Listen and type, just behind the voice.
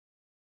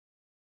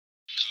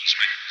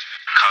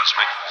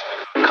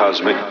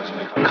Cosmic,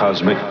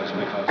 cosmic,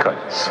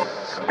 Cuts,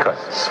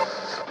 cuts,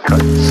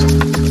 cuts.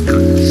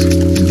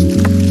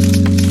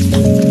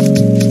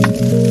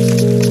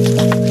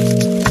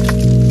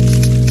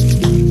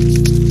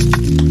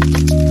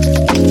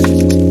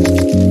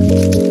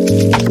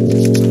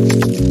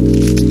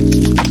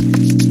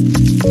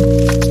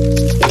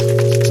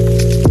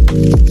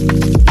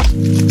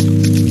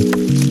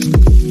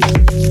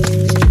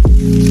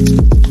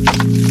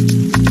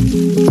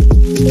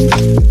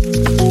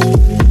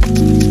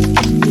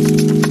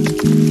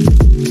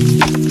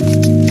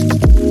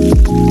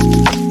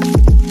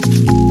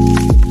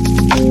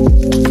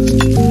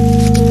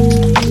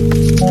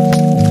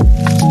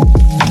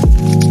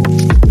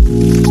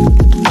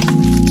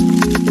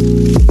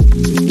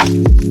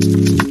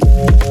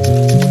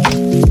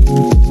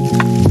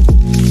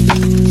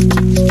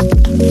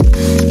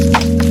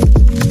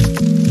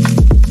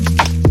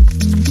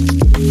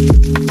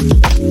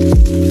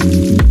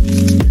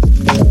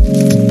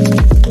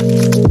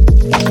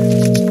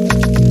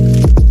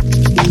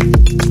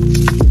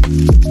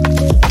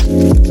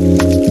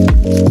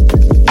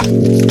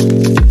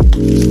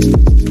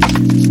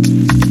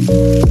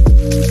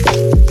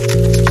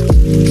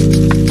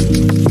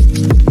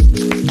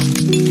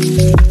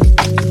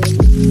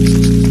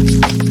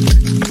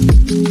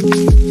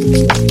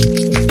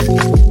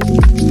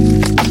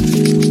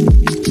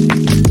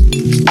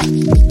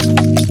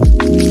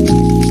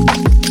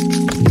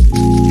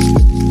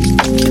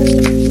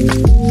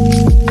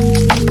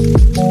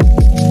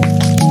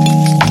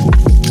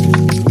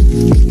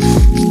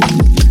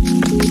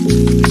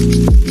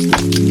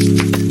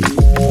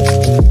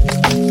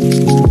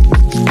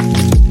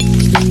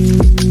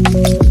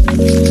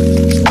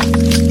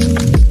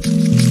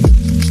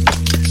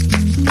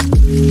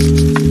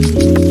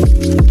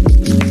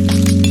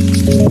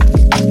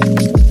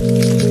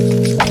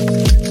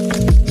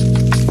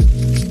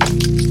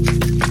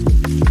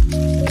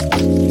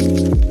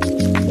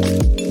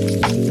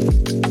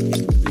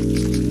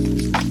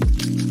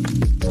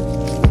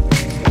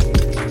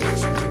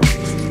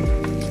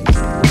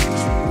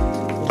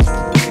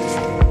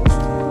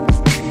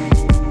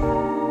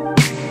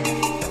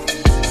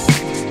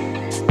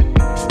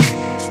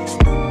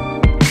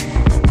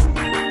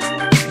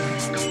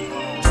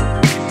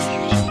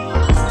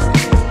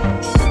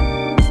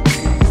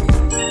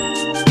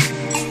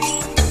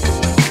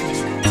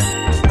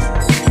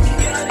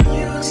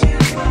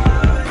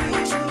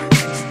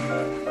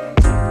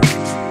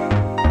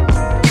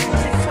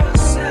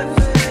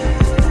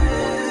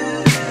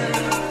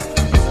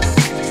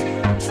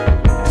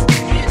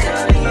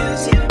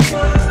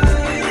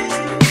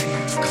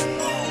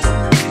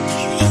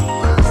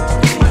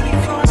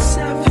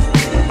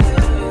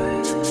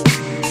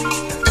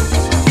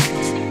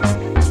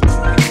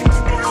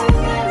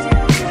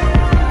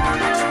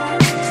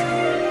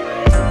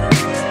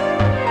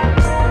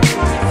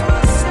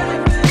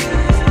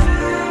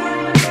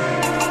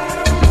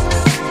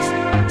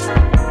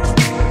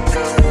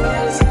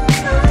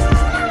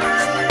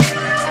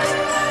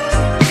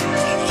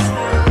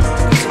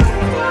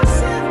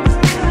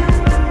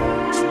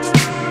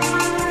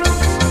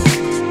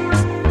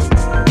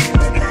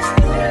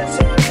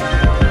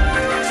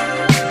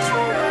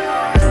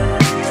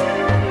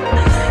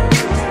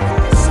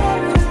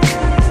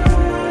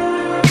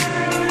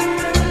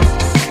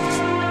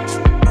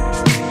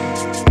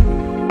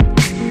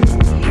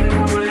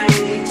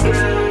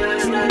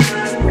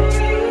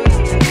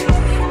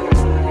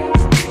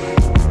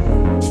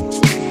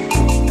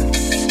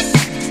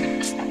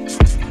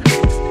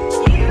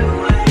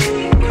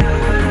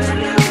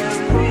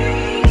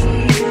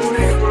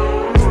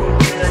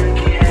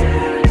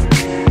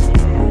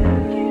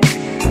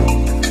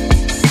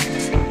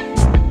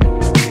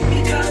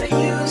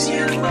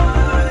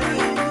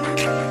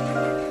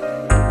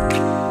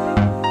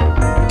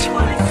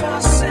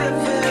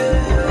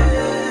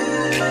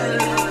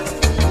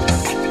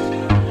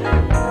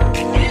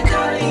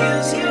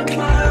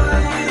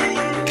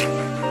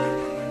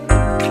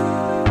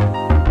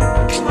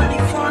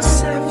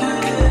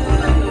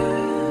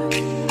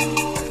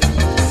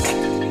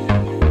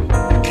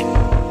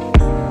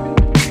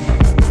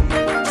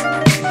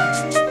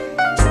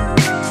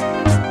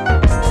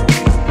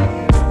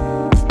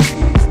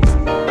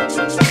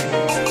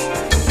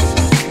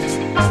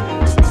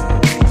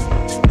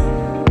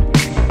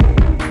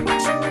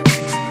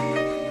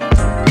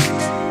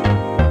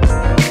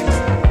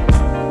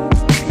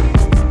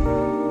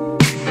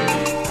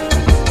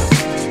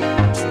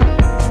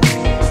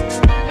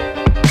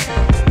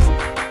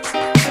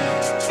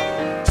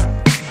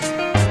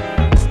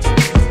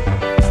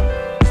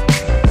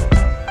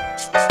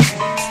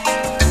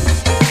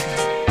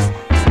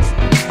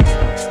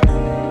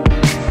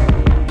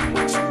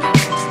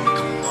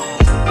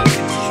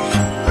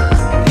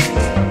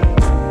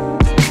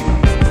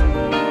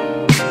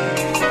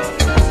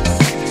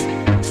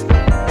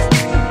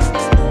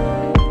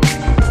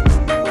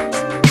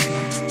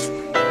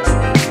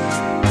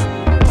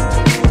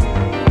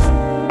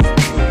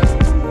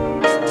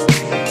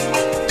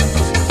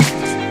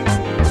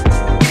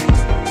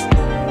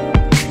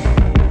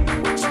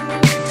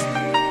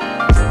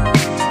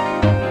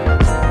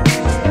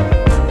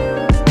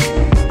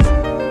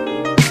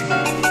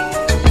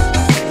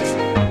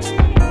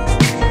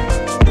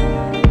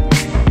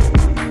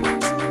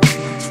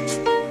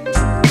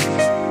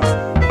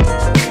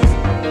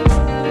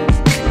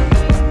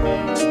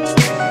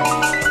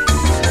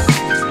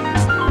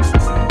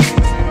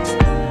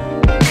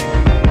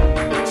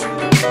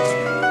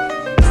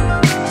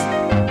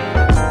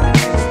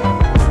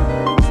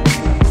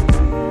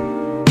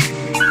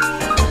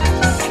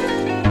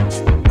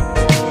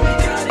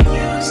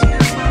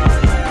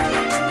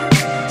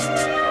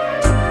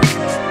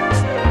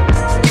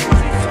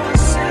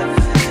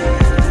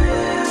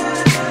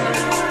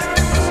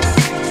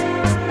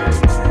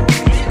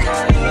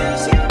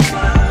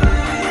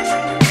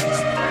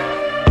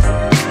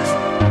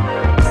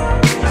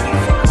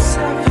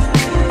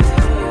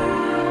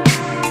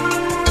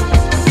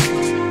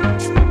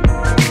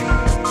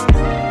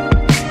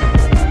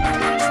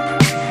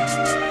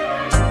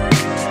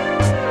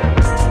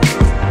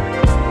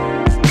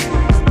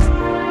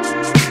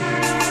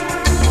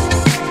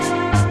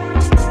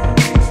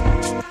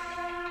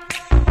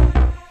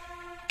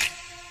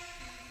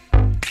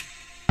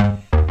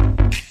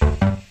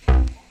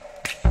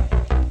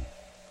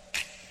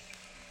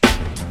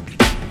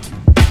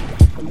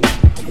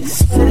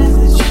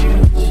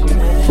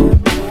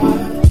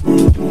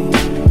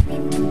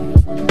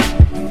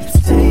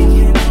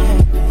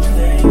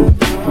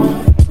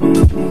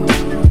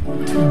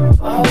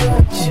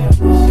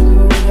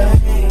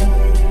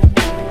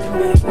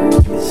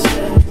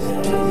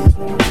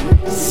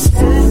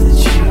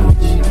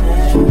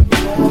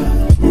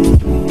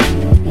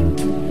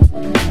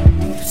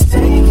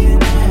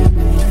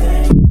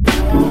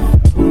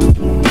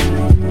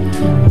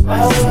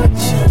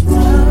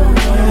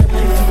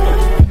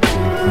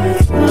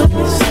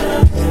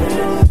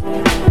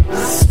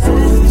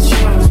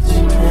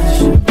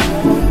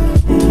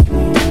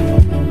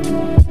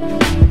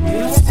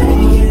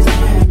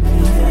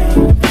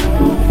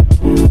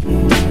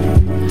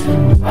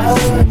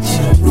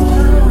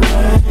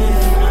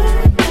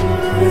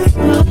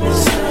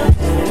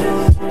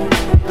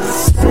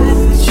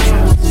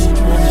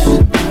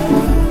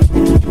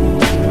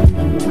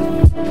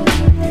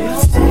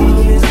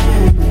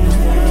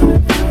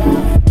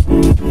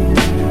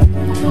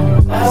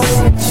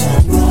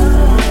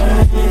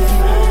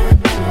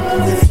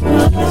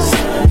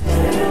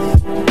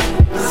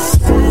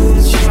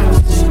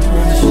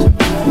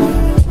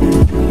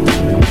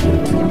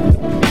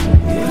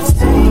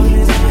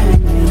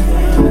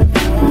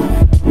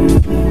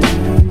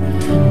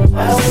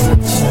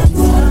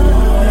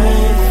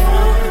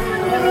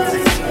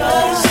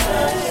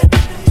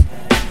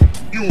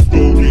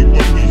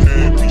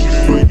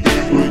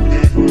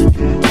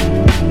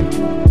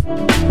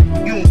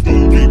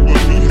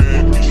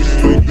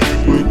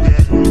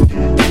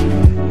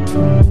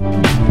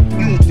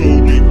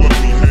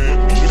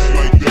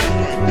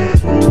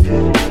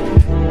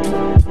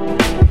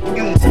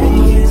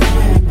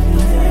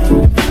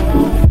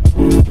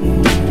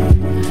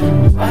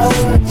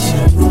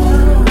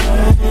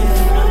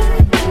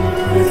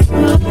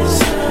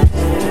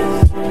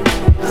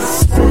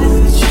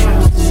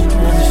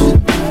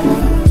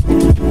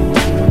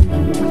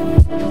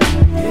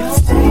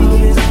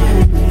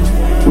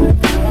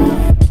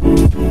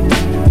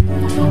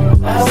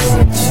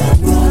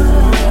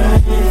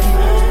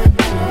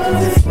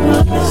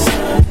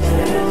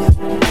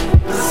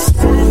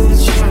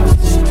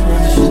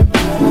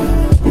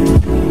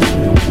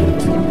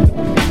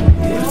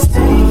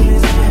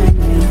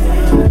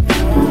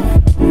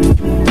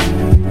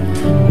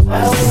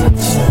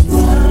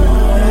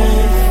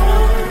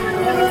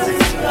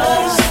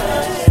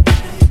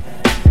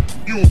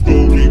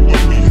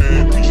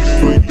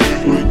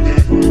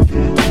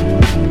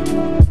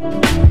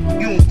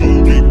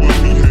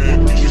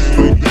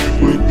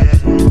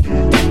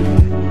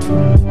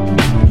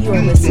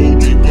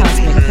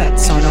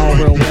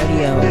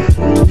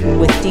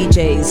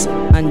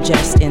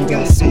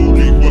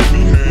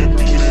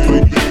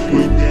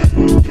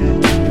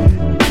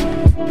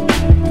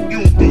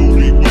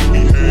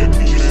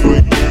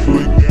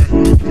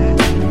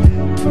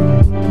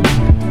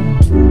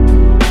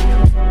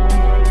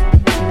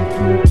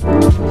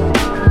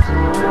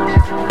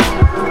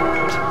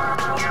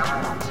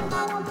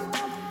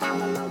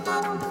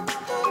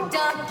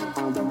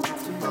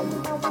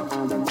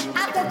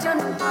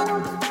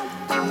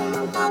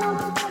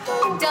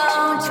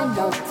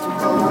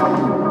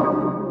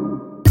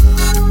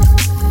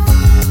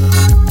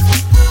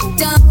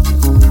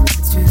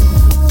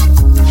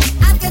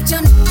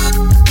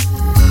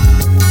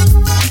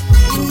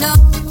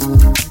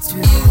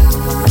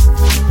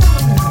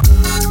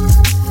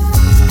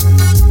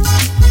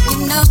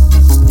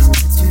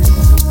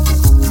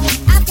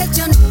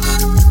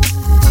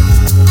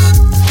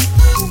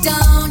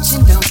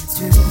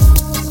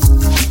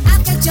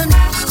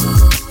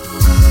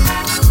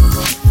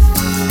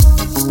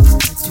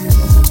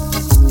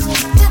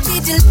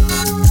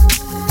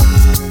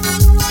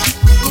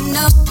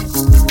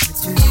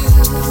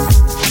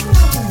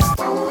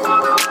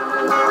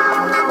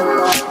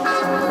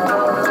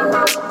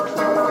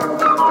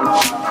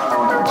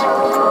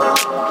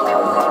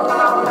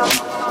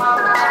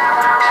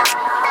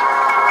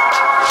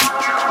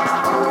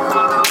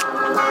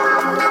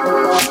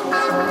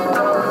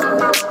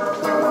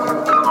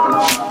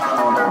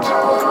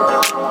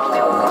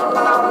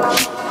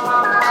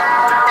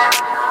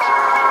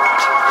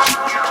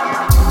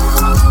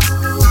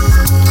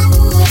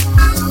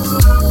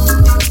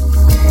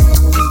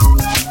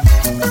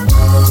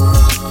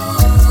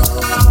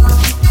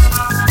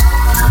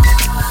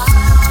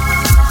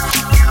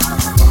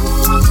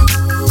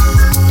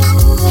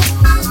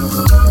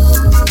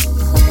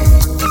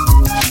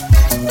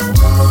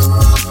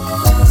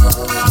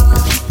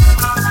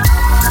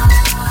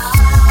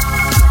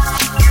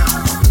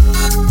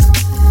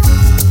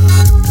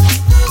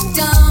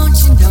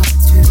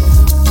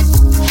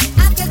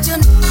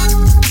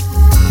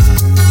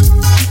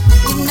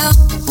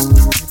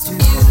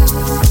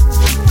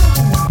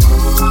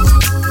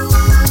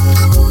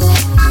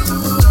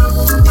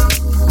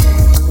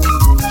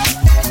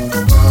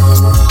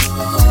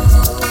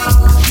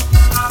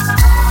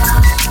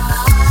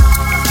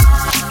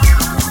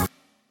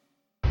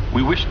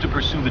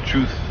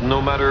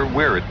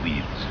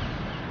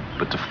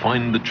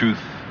 find the truth,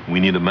 we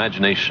need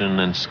imagination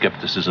and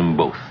skepticism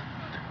both.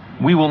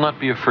 We will not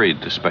be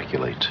afraid to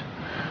speculate,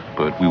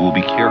 but we will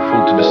be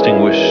careful to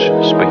distinguish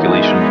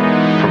speculation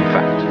from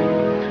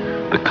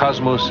fact. The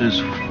cosmos is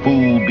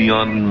full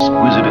beyond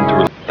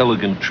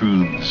elegant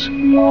truths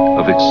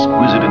of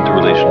exquisite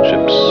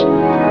interrelationships,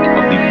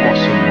 of the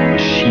awesome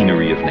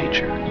machinery of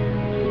nature.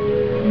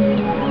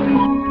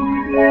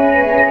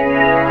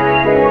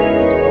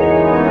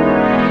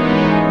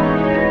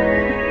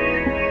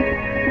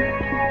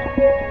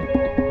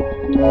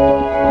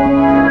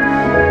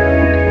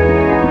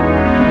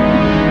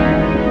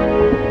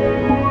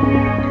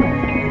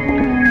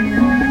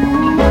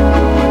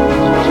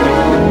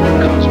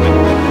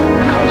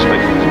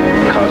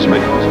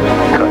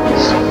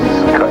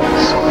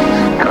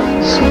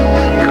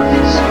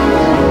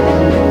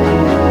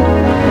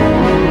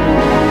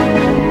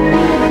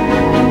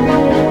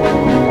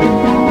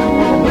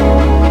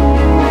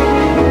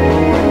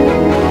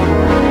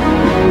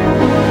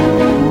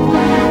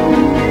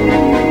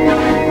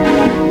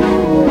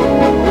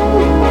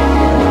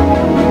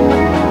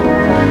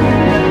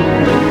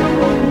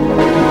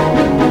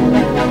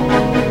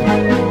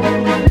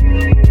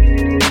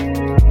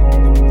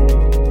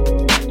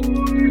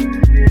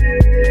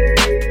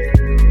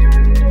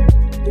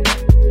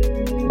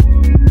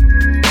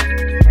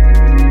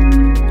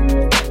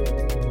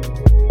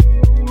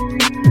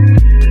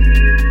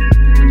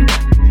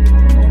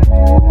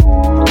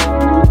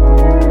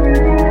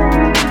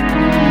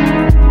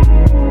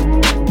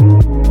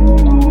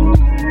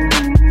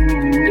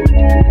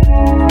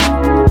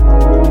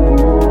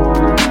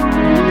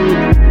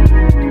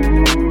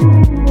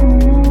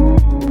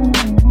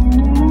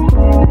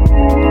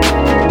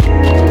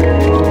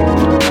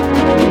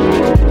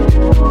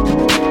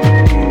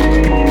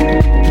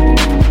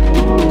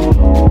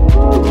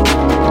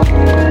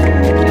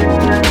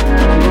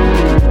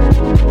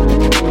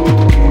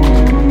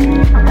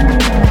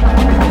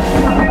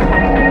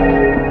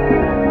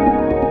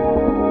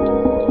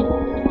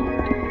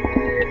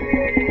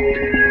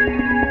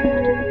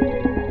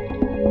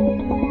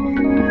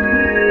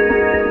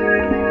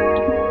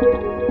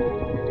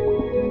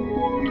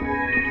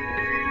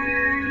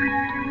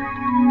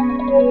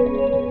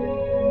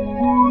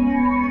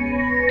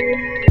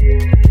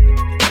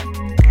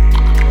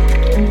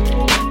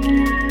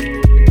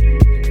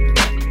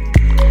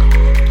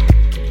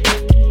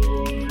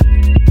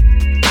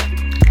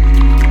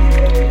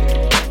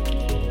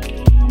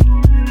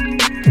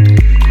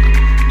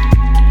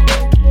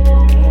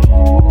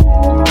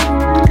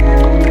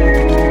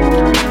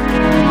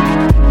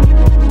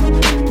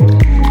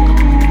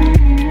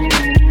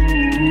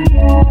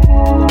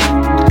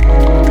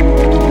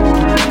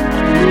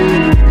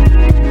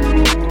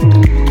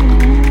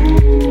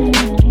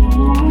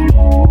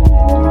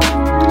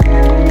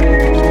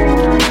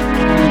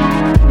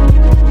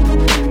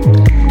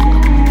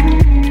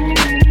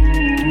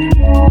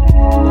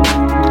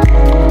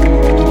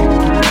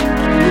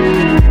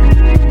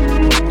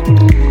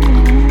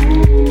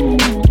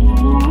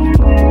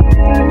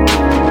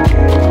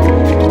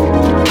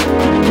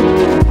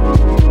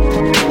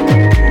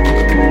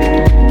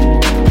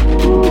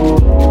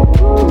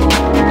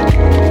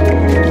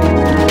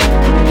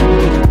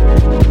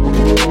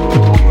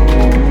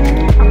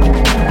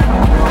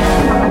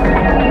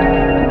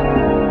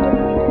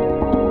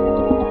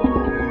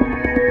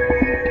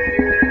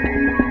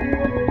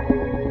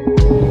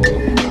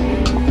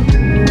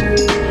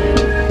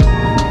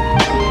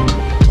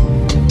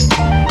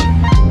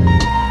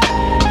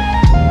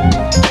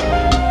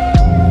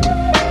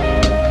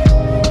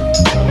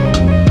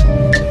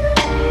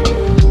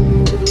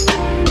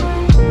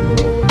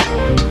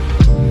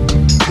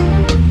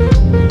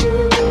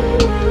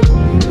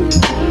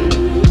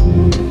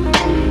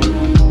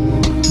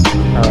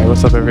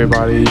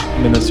 everybody.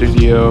 I'm in the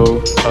studio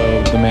of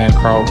the man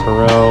Carl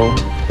Carell,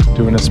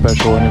 doing a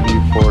special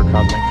interview for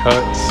Cosmic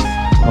Cuts.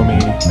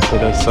 Homie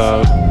hit us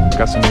up,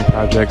 got some new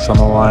projects on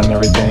the line and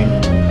everything.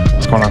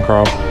 What's going on,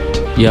 Carl?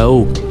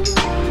 Yo,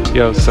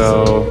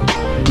 so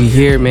we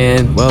here,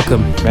 man.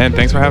 Welcome. Man,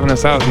 thanks for having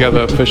us out. You got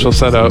the official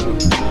setup.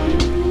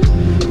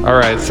 All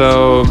right,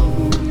 so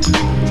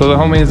the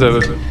homie is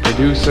a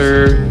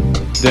producer,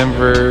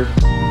 Denver.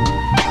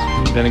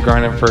 Been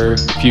grinding for a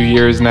few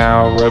years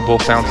now. Red Bull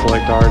Sound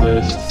Select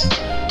artist.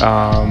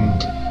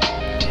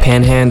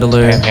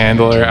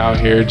 Panhandler out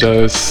here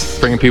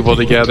just bringing people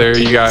together.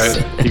 You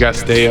got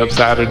Stay Up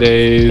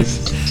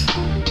Saturdays.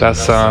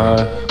 That's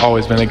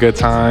always been a good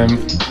time.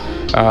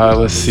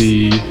 Let's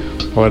see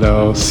what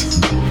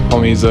else.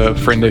 Homie's a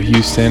friend of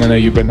Houston. I know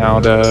you've been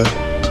out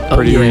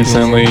pretty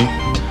recently.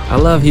 Man. I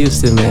love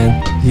Houston,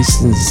 man.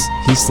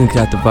 Houston's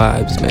got the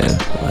vibes, man.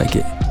 I like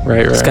it.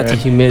 Right. It's got the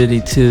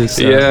humidity too.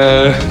 So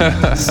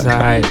yeah. It's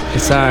alright.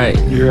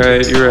 You're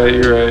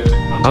right.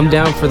 I'm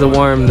down for the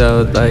warm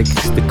though. Like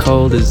the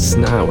cold is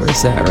not where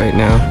it's at right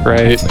now.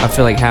 Right. I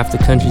feel like half the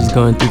country's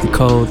going through the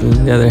cold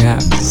and the other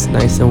half is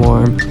nice and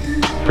warm.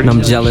 And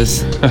I'm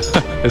jealous.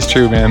 It's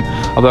true, man.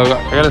 Although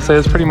I gotta say,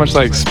 it's pretty much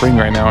like spring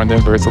right now in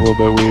Denver. It's a little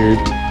bit weird.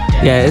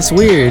 Yeah, it's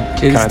weird.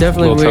 It's Kinda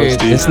definitely weird.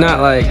 toasty. It's not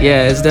like,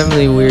 it's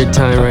definitely a weird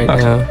time right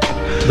now.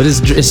 But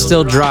it's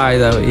still dry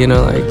though, you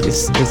know, like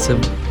it's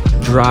a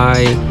dry,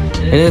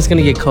 and it's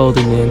gonna get cold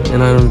again,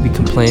 and I don't wanna be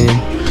complaining.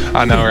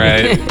 I know,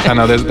 right? I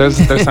know. There's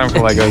time for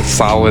like a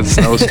solid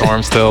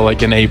snowstorm still,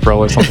 like in April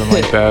or something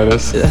like that.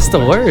 That's the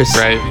worst.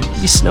 Right.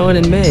 You snowing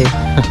in May.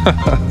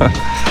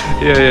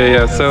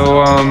 Yeah.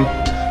 So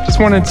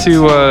just wanted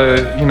to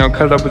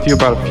cut it up with you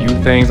about a few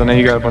things. I know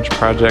you got a bunch of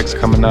projects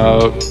coming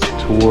up,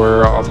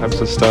 tour, all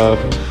types of stuff.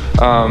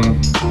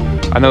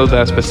 I know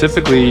that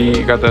specifically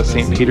you got that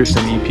St.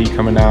 Peterson EP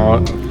coming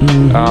out.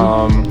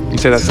 You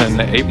say that's in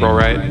April,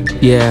 right?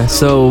 Yeah,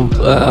 so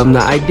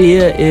the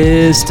idea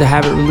is to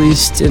have it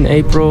released in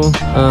April.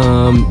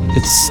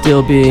 It's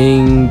still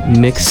being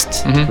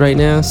mixed right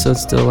now, so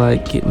it's still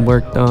like getting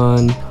worked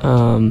on.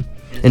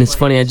 And it's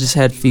funny, I just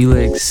had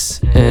Felix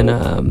and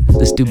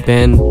this dude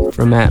Ben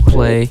from Matt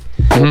Play.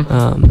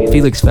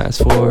 Felix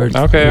Fast Forward.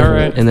 Okay, all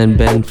right. And then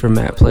Ben from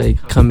Matt Play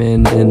come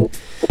in, and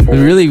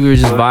we were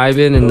just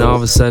vibing, and all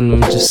of a sudden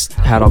we just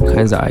had all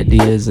kinds of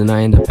ideas, and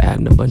I ended up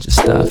adding a bunch of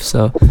stuff.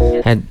 So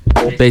I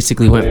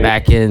basically went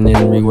back in and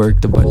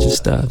reworked a bunch of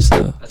stuff.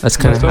 So that's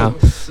kind of how,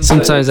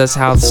 sometimes that's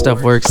how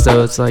stuff works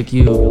though. It's like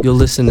you'll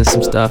listen to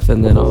some stuff,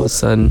 and then all of a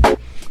sudden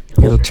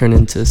it'll turn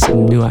into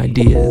some new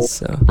ideas.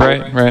 So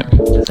Right.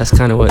 that's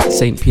kind of what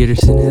St.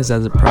 Peterson is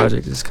as a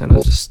project. It's kind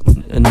of just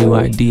a new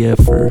idea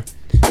for,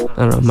 I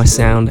don't know, my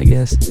sound, I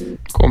guess.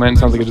 Cool, man.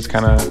 Sounds like it just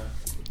kind of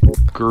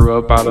grew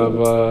up out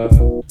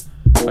of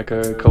like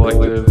a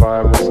collective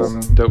vibe with some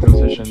dope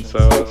musicians. So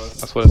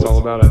that's what it's all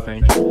about, I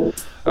think.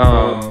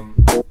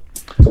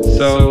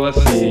 So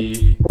let's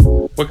see.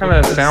 What kind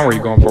of sound were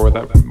you going for with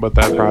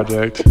that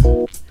project?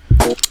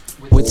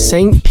 With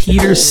St.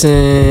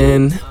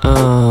 Peterson,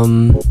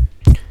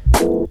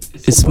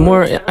 it's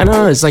more, I don't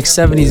know, it's like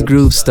 70s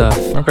groove stuff.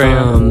 Okay,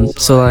 yeah.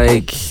 So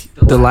like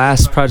the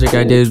last project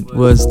I did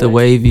was the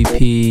Wave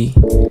EP,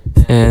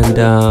 and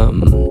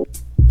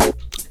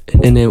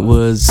it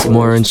was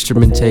more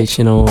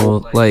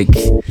instrumentational, like,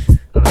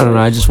 I don't know,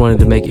 I just wanted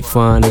to make it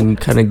fun and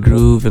kind of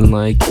groove, and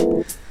like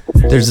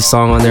there's a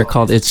song on there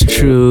called It's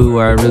True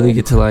where I really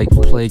get to like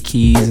play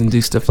keys and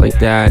do stuff like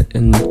that.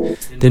 And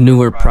the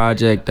newer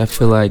project, I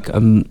feel like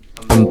I'm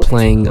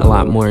playing a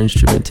lot more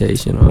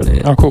instrumentation on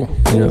it. Oh, cool.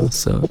 You know,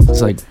 so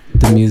it's like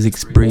the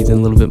music's breathing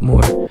a little bit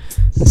more.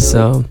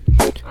 So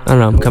I don't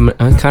know,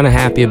 I'm kind of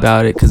happy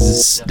about it because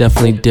it's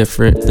definitely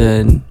different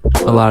than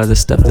a lot of the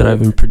stuff that I've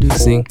been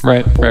producing.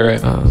 Right.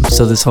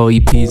 So this whole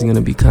EP is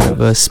gonna be kind of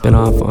a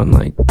spin-off on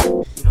like,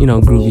 you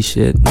know, groovy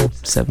shit,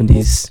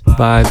 70s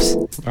vibes.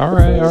 All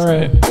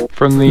right.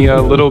 From the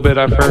little bit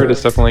I've heard,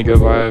 it's definitely good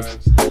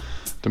vibes.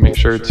 To make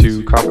sure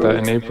to cop that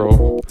in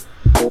April.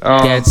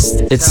 Yeah,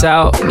 it's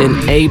out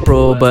in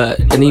April, but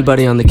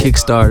anybody on the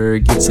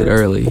Kickstarter gets it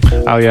early.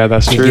 Oh yeah,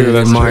 that's You true. get it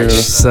That's in March.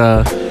 true.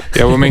 So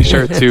Yeah, we'll make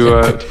sure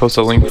to post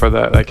a link for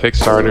that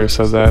Kickstarter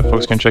so that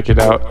folks can check it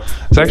out.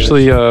 It's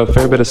actually a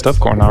fair bit of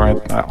stuff going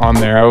on on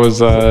there. I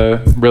was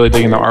really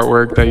digging the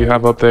artwork that you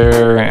have up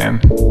there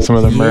and some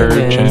of the merch.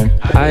 man.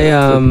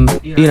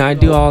 And I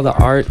do all the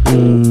art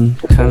and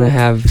kind of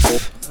have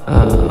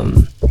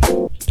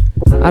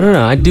I don't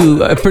know. I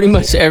do pretty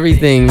much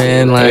everything,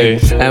 man.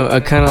 Like Hey. I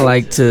kind of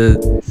like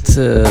to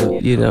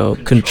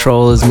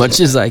control as much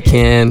as I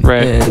can,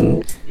 Right.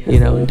 and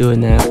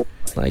doing that,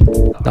 like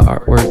the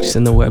artworks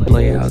and the web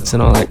layouts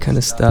and all that kind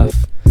of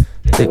stuff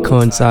that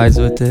coincides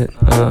with it,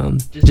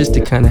 just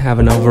to kind of have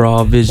an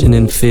overall vision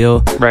and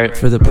feel Right.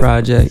 for the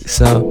project.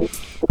 So,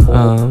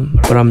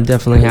 but I'm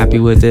definitely happy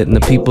with it, and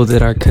the people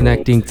that are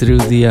connecting through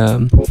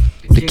the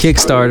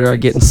Kickstarter are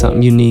getting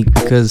something unique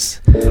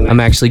because I'm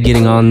actually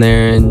getting on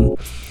there and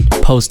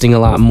posting a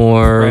lot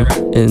more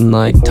and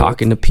like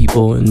talking to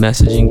people and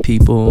messaging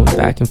people and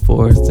back and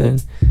forth,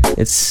 and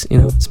it's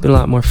it's been a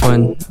lot more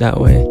fun that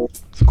way.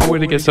 It's a cool way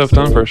to get stuff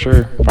done for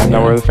sure. Find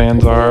out where the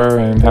fans are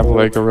and have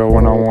like a real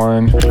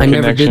one-on-one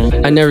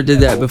connection. I never did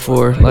that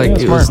before. Like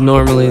it was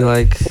normally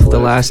like the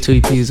last 2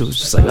 EPs. It was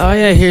just like, oh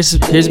yeah,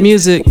 here's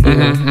music.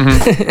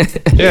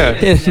 Yeah.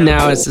 And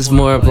now it's just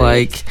more of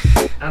like,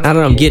 I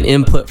don't know, getting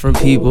input from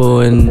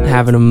people and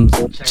having them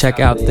check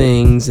out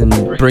things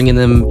and bringing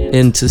them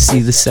in to see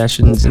the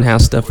sessions and how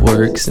stuff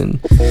works and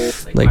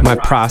like my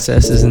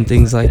processes and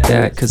things like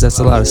that, because that's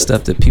a lot of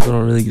stuff that people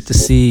don't really get to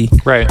see.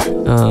 Right.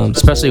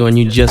 Especially when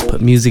you just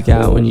put music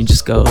out, when you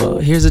just go, oh,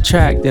 here's a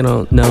track. They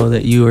don't know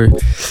that you were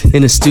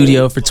in a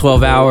studio for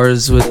 12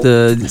 hours with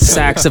the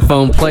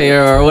saxophone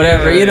player or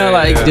whatever,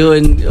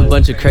 doing a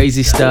bunch of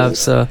crazy stuff.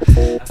 So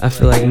I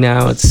feel like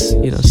now it's,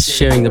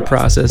 sharing the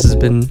process has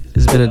been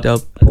a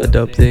dope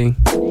thing.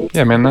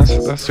 Yeah, man,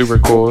 that's super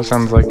cool. It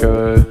sounds like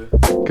a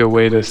good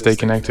way to stay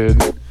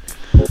connected.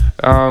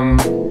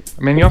 You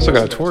also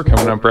got a tour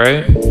coming up,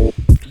 right?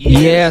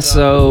 Yeah,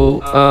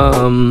 so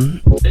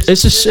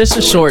it's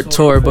a short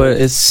tour, but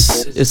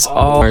it's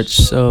all March.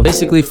 So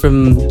basically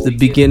from the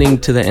beginning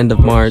to the end of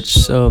March.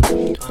 So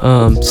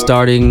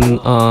starting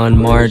on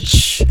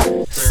March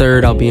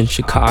 3rd, I'll be in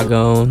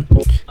Chicago.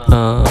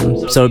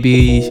 So it'll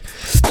be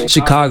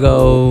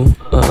Chicago,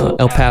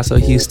 El Paso,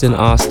 Houston,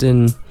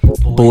 Austin,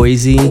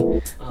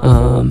 Boise.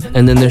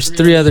 And then there's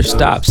 3 other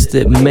stops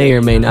that may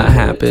or may not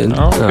happen.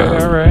 Okay,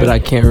 all right. But I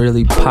can't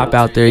really pop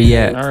out there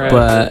yet. All right.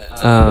 But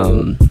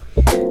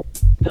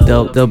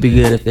they'll be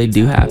good if they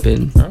do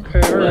happen.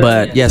 Okay, all right.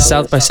 But yeah,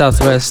 South by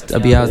Southwest,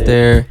 I'll be out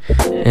there,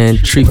 and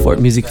Treefort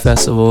Music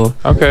Festival.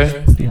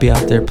 Okay. I'll be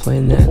out there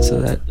playing that, so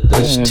that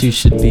those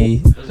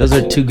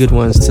are 2 good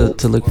ones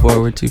to look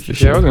forward to for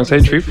sure. Yeah, I was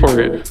gonna say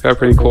Treefort got a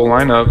pretty cool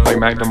lineup, like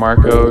Mac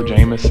DeMarco,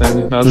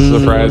 Jameson. That was a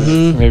surprise.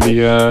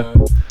 Maybe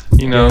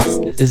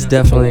It's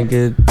definitely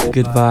good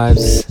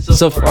vibes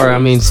so far.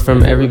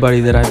 From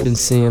everybody that I've been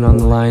seeing on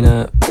the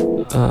lineup,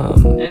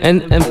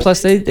 and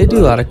plus they do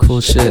a lot of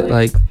cool shit.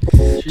 Like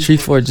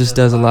Treefort just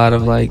does a lot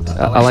of like,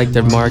 I like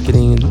their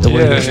marketing, the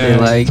way that they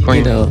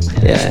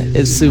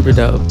it's super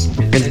dope.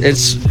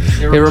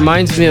 It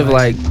reminds me of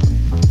like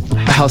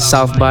how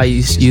South by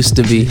used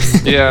to be.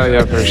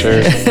 yeah, for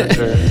sure.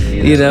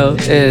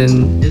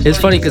 And it's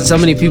funny because so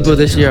many people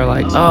this year are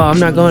like, oh, I'm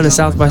not going to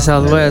South by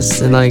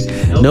Southwest, and like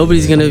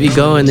nobody's gonna be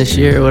going this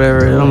year or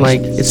whatever, and I'm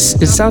like,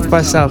 it's South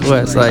by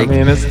Southwest. Like,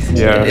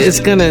 it's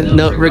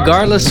gonna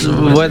regardless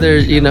of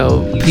whether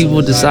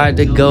people decide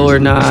to go or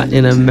not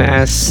in a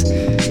mass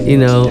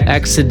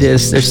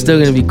exodus, there's still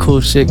gonna be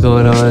cool shit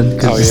going on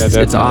because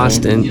it's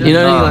Austin. You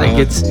know what I mean?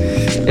 Like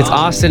it's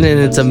Austin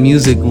and it's a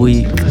music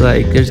week.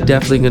 Like there's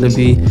definitely gonna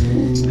be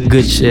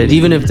good shit.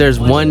 Even if there's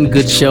one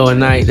good show a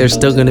night, there's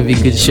still gonna be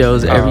good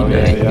shows every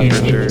night. Yeah,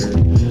 for sure.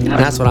 And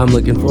that's what I'm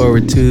looking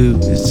forward to,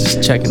 is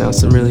just checking out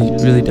some really,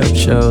 really dope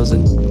shows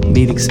and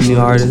meeting some new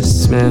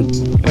artists, man.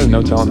 There's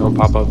no telling who'll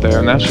pop up there,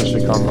 and that's just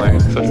become like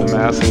such a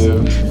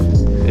massive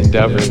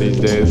endeavor these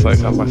days. Like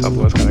South by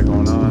Southwest kind of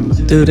going on.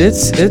 Dude,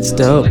 it's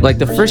dope. Like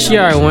the first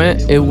year I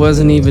went, it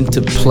wasn't even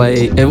to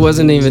play. It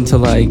wasn't even to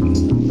like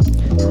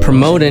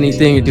promote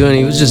anything or do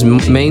anything. It was just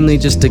mainly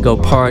just to go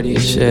party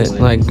and shit.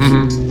 Like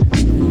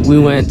we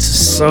went to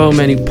so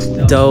many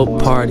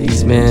dope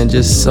parties, man.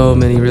 Just so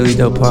many really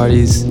dope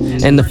parties.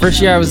 And the first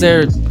year I was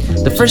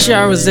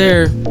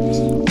there,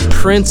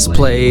 Prince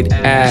played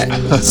at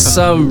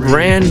some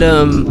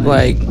random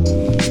like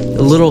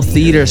little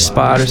theater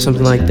spot or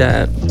something like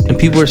that, and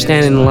people were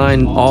standing in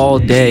line all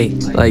day,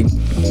 like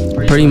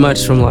pretty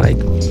much from like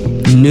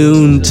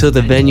noon till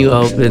the venue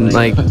opened,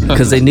 like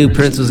because they knew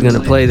Prince was gonna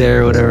play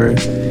there or whatever.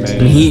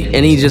 And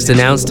he just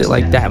announced it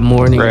like that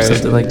morning or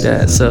something like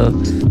that. So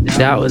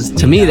that was,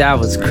 to me, that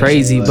was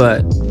crazy.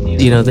 But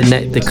the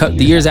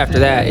years after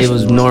that, it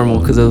was normal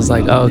because it was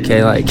like, oh,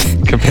 okay, like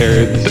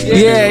compared.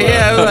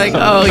 Yeah, it was like,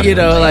 oh,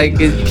 like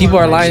people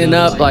are lining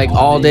up like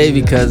all day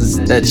because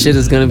that shit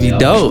is gonna be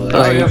dope.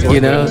 Like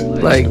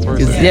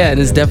and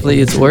it's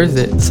definitely worth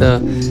it.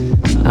 So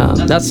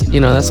that's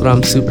what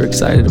I'm super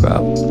excited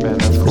about. Man,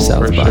 that's cool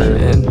South for by, sure.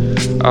 man.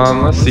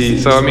 Let's see.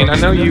 So, I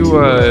know you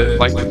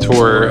like to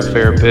tour a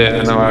fair bit.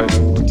 I know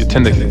you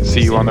tend to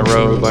see you on the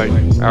road, like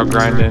out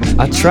grinding.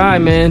 I try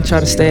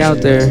to stay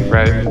out there.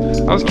 Right.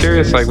 I was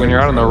curious, like when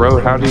you're out on the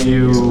road, how do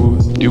you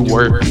do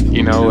work?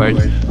 Like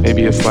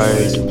maybe it's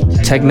like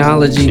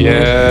technology.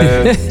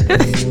 Yeah.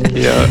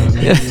 Yeah.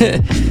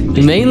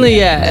 Mainly,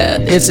 yeah.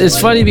 It's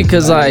funny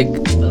because like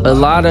a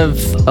lot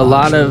of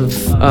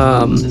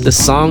the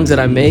songs that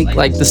I make,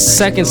 like the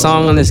second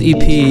song on this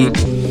EP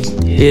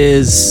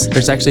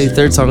there's actually the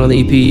third song on the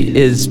EP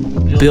is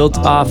built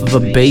off of a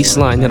bass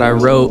line that I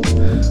wrote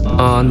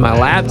on my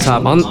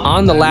laptop,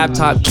 on the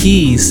laptop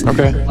keys.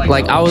 Okay.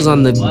 Like I was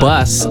on the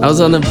bus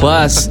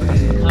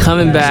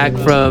coming back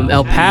from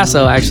El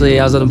Paso. Actually,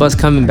 I was on the bus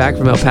coming back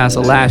from El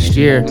Paso last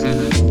year,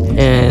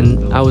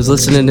 and I was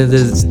listening to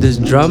this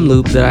drum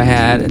loop that I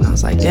had, and I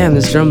was like, damn,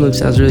 this drum loop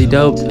sounds really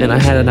dope. And I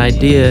had an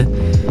idea,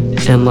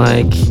 and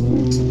like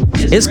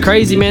It's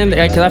crazy, man,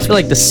 because I feel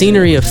like the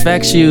scenery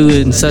affects you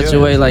in such a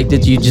way. Like,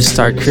 did you just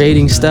start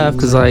creating stuff?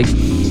 Because, like,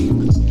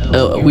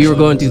 we were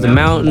going through the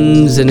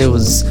mountains, and it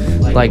was,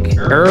 like,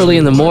 early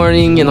in the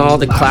morning, and all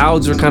the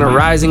clouds were kind of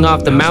rising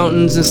off the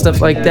mountains and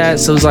stuff like that.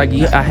 So it was, like,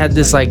 I had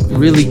this, like,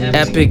 really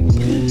epic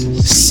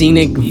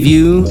scenic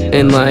view,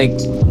 and, like,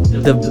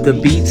 the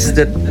beats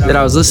that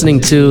I was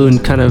listening to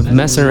and kind of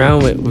messing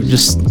around with were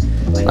just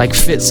like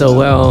fit so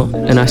well,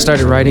 and I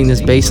started writing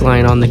this bass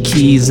line on the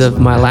keys of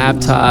my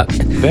laptop.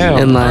 Damn,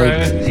 and like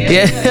right.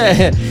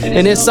 yeah,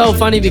 and it's so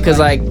funny because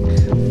like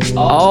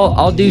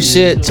I'll do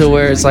shit to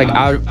where it's like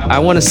I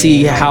want to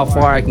see how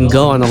far I can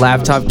go on the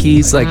laptop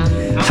keys, like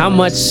how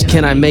much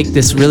can I make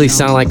this really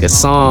sound like a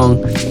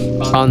song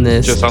on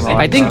this. Just on the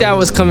I think that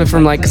was coming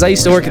from like, because I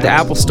used to work at the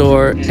Apple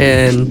store,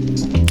 and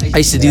I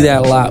used to do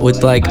that a lot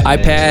with like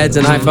iPads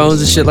and iPhones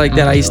and shit like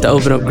that. I used to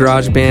open up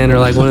GarageBand or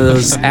like one of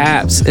those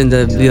apps and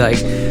to be like,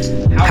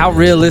 how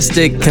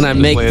realistic can I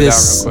make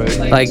this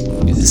like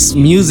this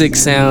music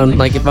sound?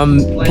 Like if I'm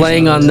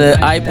playing on the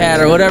iPad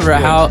or whatever,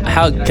 how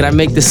can I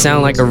make this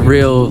sound like a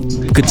real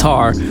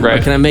guitar? Right.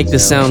 Or can I make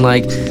this sound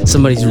like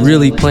somebody's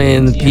really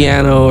playing the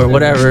piano or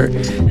whatever?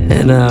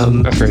 And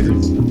that's crazy.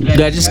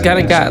 I just kind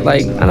of got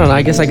like, I don't know,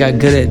 I guess I got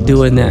good at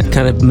doing that,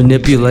 kind of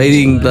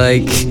manipulating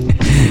like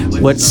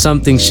what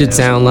something should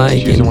sound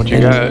like. Using what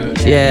you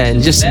got. Yeah,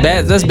 and just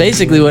that's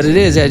basically what it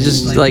is. Yeah,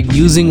 just like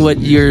using what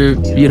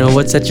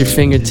what's at your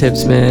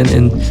fingertips, man.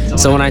 And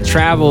so when I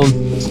travel,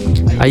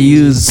 I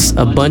use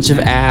a bunch of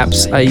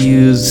apps. I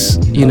use,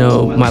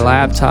 my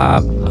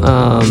laptop,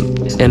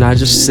 and I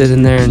just sit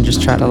in there and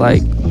just try to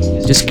like,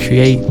 just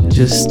create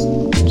just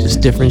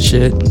different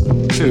shit.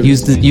 Dude.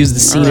 Use the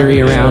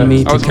scenery around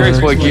me. I was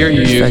curious what gear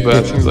you use, but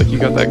it seems like you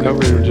got that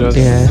covered. Just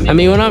yeah. I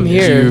mean, when I'm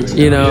here,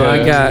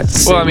 I got.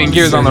 Well, I mean,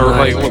 gear's on the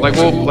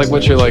like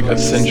what's your like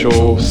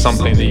essential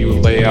something that you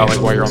lay out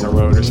like while you're on the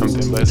road or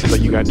something? But it seems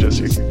like you got just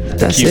your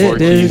keyboard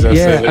keys. That's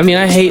it. I mean,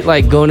 I hate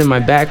like going in my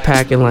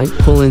backpack and like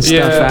pulling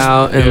stuff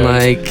out and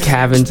like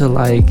having to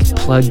like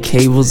plug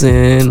cables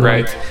in.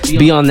 Right. Like,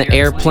 be on the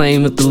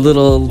airplane with the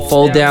little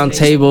fold down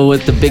table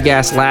with the big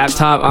ass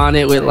laptop on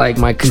it with like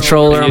my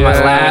controller on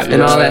my lap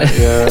and all that.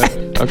 Yeah.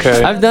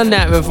 Okay. I've done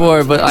that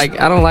before, but like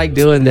I don't like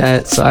doing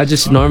that. So I'll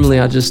just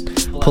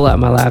pull out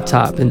my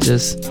laptop and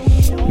just,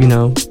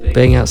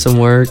 bang out some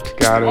work.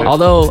 Got it.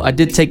 Although I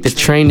did take the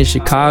train to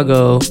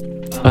Chicago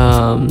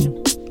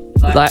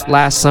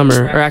last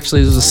summer, or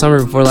actually it was the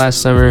summer before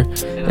last summer,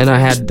 and I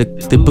had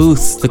the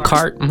booth, the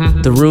cart,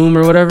 the room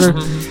or whatever,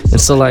 and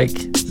so like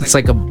it's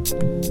like a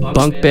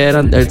bunk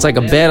bed it's like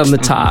a bed on the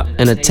top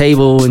and a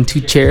table and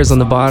 2 chairs on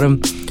the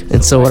bottom.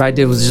 And so what I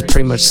did was just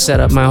pretty much set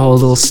up my whole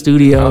little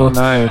studio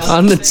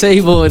on the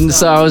table. And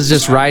so I was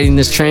just riding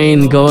this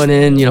train, going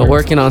in,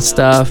 working on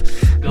stuff,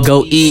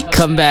 go eat,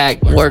 come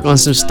back, work on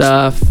some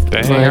stuff.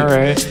 Dang, like, all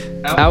right.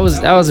 That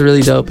was a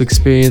really dope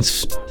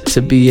experience to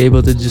be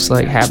able to just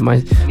like have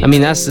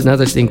that's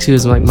another thing too,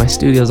 is like my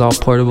studio's all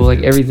portable.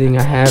 Like everything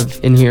I have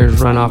in here is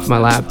run off my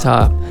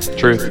laptop.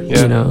 Truth,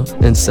 yeah.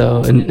 And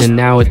so, and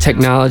now with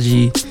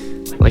technology,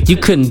 like you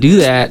couldn't do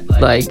that,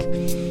 like,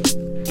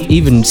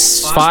 even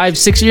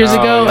 5-6 years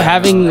ago,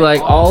 having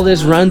like all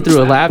this run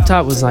through a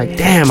laptop was like,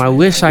 damn, I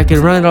wish I could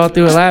run it all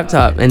through a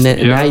laptop. And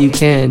now you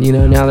can,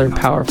 now they're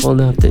powerful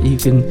enough that you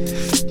can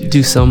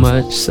do so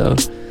much. So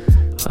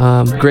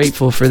I'm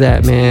grateful for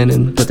that,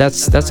 man. But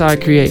that's how I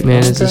create,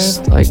 man. It's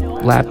just like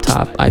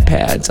laptop,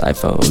 iPads,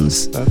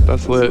 iPhones.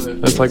 That's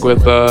lit. That's like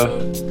with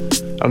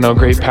I don't know,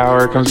 great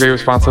power comes great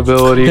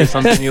responsibility or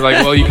something. You're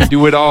like, well, you can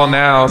do it all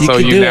now, so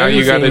you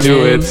got to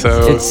do it.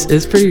 So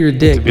it's pretty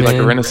ridiculous. To be like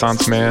a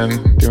Renaissance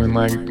man doing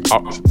like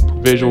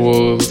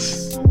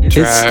visuals,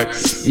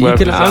 tracks, web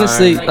can design.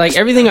 Honestly, like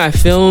everything I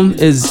film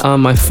is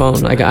on my phone.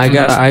 Like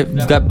I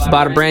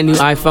bought a brand new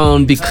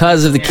iPhone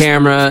because of the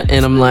camera,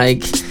 and I'm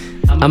like,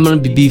 I'm gonna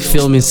be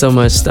filming so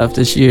much stuff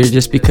this year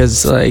just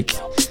because like,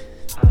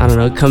 I don't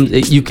know,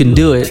 you can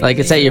do it. Like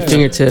it's at your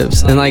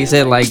fingertips, and like I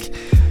said, like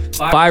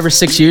 5 or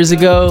 6 years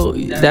ago,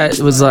 that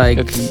was like,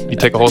 you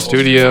take a whole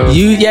studio.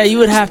 You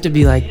would have to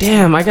be like,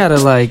 damn, I gotta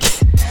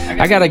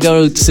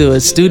go to a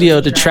studio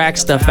to track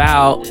stuff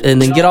out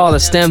and then get all the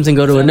stems and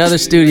go to another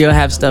studio,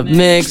 have stuff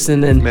mixed,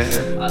 and then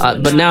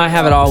but now I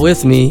have it all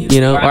with me,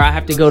 or I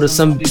have to go to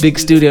some big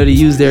studio to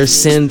use their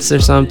synths or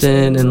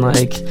something, and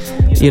like,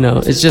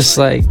 it's just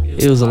like,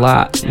 it was a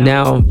lot.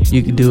 Now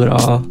you can do it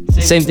all.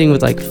 Same thing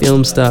with like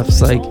film stuff.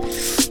 It's like,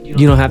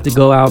 you don't have to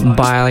go out and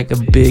buy like a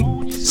big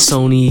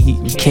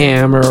Sony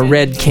cam or a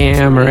Red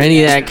cam or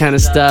any of that kind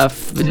of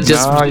stuff.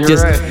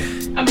 Right.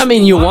 I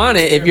mean, you want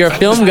it. If you're a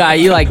film guy,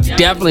 you like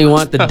definitely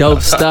want the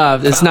dope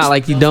stuff. It's not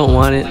like you don't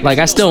want it. Like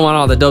I still want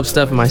all the dope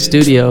stuff in my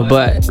studio,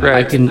 but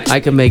I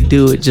can make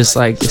do it. Just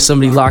like if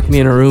somebody locked me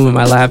in a room with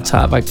my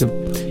laptop, I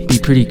could be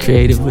pretty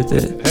creative with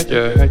it. Heck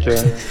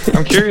yeah.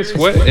 I'm curious,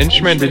 what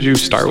instrument did you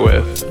start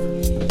with?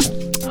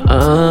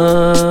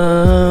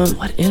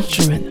 What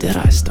instrument did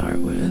I start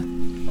with?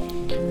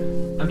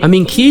 I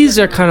mean, keys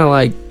are kind of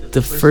like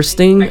the first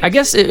thing. I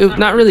guess it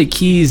not really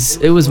keys.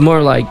 It was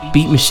more like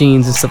beat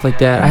machines and stuff like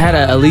that. I had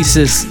a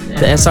Alesis,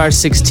 the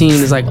SR16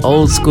 is like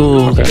old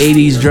school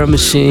 80s drum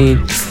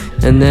machine.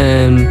 And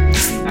then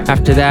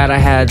after that, I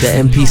had the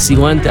MPC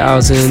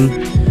 1000.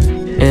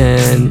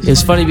 And it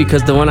was funny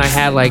because the one I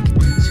had, like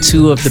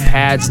 2 of the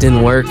pads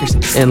didn't work,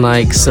 and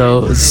like so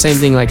it was the same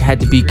thing, like had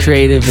to be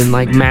creative and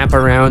like map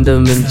around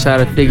them and try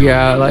to figure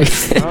out like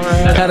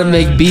how to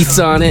make beats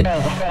on it.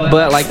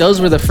 But like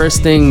those were the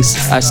first things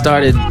I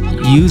started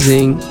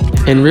using,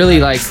 and really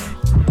like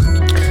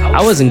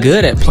I wasn't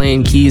good at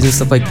playing keys and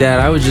stuff like that.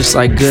 I was just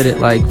like good at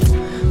like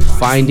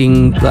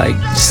finding like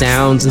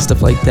sounds and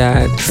stuff like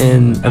that,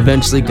 and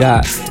eventually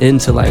got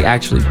into like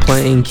actually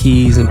playing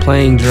keys and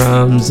playing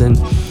drums and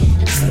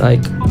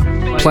like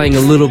playing a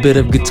little bit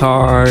of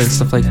guitar and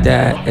stuff like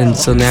that. And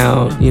so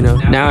now, you know,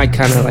 now I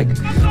kind of like,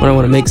 when I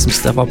want to make some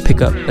stuff, I'll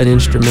pick up an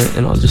instrument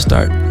and I'll just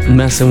start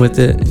messing with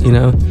it, you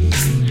know.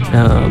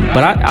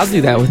 But I'll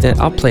do that with it.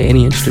 I'll play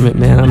any instrument,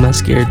 man. I'm not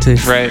scared to.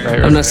 Right.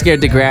 I'm not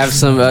scared to grab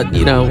some,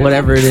 you know,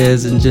 whatever it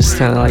is, and just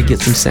kind of like get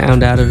some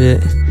sound out of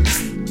it.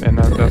 And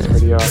that's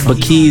pretty awesome.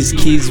 But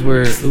keys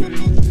were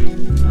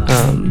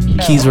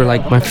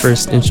like my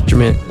first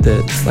instrument,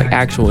 like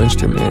actual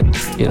instrument,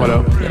 you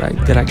know,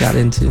 that I got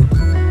into,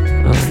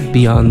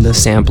 beyond the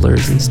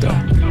samplers and stuff.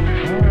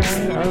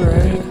 All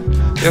right.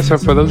 Yeah, so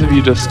for those of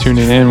you just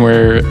tuning in,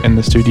 we're in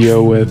the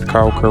studio with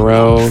Carl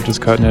Carell,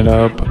 just cutting it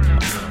up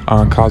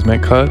on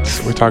Cosmic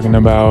Cuts. We're talking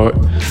about,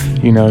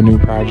 you know, new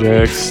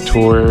projects,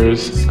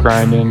 tours,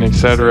 grinding,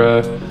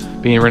 etc.,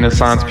 being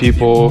Renaissance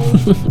people,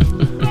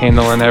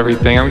 handling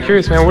everything. I'm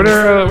curious, man, what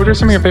are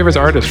some of your favorite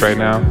artists right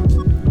now?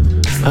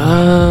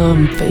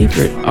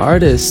 Favorite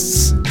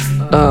artists.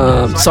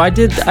 So I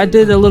did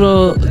that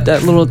little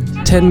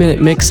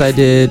 10-minute mix I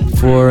did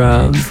for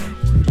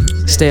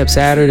Stay Up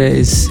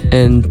Saturdays,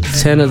 and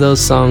 10 of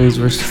those songs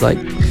were like,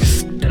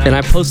 and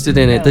I posted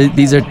in it.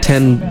 These are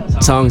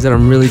 10 songs that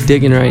I'm really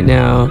digging right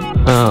now.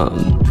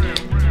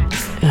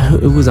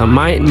 It was on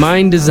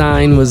Mind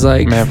Design was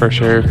like, man, for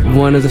sure,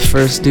 one of the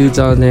first dudes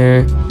on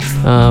there.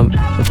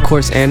 Of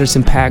course,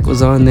 Anderson .Paak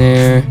was on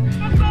there.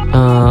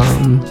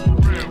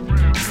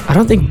 I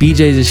don't think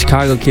BJ the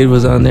Chicago Kid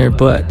was on there,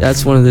 but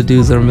that's one of the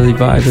dudes that I'm really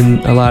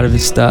vibing a lot of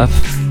his stuff.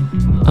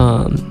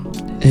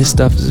 His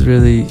stuff is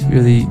really,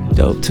 really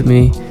dope to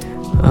me.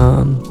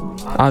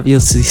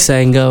 Obviously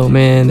Sango,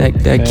 man,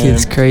 that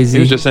kid's crazy.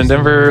 He was just in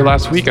Denver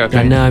last week, I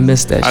think. I know, I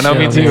missed that. I know,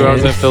 me too. Man. I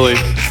was in Philly.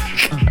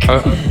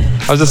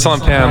 I was just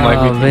telling Pam,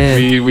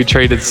 like, we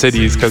traded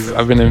cities because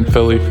I've been in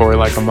Philly for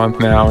like a month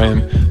now,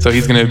 and so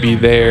he's gonna be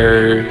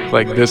there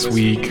like this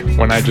week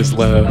when I just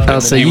left. Oh,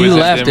 so you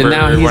left and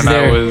now he's when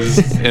there. I was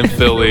in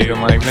Philly.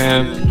 I'm like,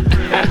 man,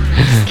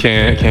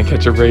 can't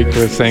catch a break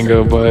with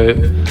Sango, but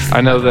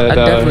I know that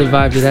I definitely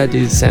vibe to that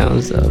dude's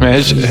sounds though.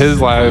 Man, his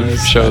live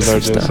shows are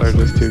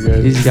just too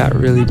good. He's got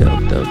really dope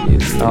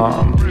music.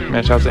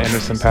 Man, shout out to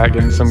Anderson .Paak,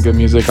 getting some good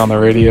music on the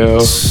radio.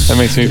 That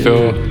makes me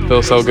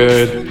feel so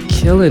good.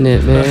 Killing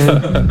it,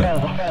 man.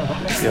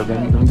 Yeah,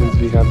 them dudes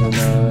be having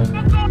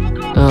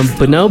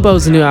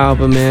Bonobo's new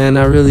album, man.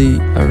 I really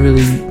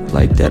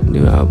like that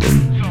new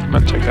album. I'm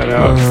gonna check that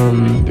out.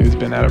 Dude's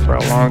been at it for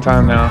a long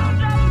time now.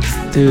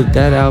 Dude,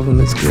 that album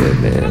is good,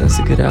 man. That's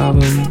a good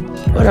album.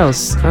 What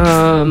else?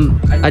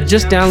 I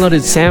just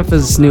downloaded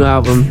Sampha's new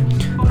album,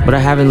 but I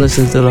haven't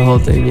listened to the whole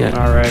thing yet.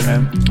 All right,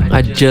 man.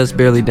 I just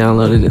barely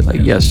downloaded it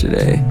like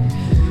yesterday.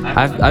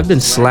 I've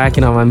been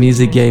slacking on my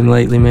music game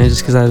lately, man,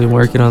 just because I've been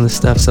working on this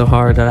stuff so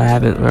hard that I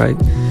haven't, right?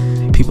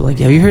 People are like,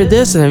 have you heard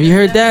this and have you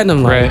heard that? And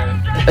I'm like,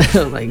 right.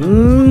 I'm like,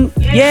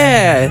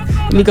 yeah.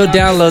 Let me go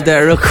download that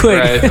real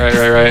quick.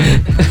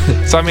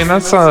 Right. So I mean,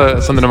 that's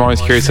something I'm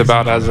always curious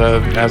about as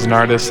an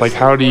artist. Like,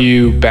 how do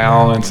you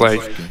balance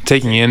like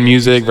taking in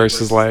music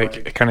versus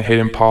like kind of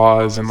hitting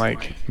pause and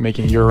like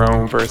making your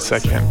own for a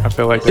second? I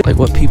feel like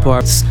what people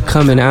are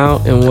coming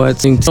out and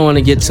what's. You don't want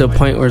to get to a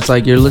point where it's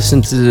like you're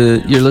listening to.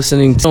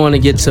 Don't want to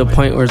get to a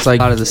point where it's like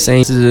a lot of the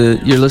same.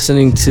 You're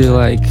listening to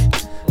like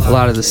a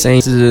lot of the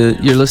same.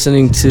 You're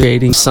listening to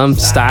creating some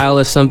style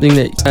or something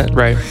that.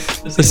 Right.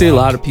 I see a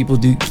lot of people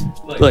do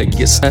like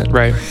get set.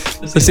 Right.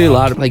 I see a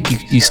lot of like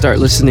you start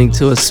listening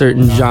to a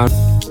certain genre.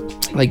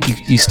 Like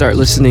you start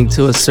listening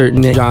to a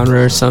certain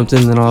genre or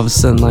something, then all of a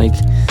sudden like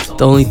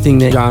the only thing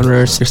that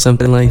genre or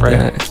something like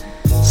that.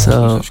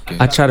 So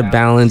I try to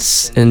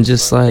balance and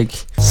just like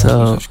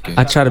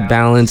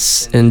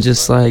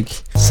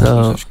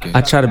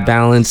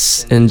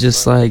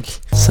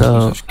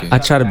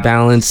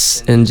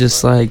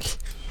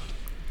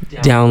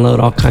download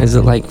all kinds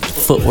of like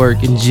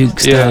footwork and juke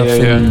stuff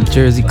and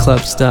Jersey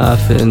club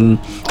stuff, and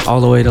all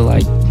the way to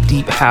like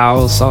deep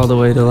house, all the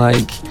way to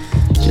like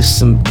just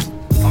some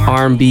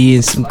R&B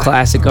and some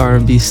classic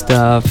R&B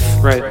stuff.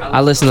 Right. I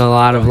listen to a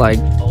lot of like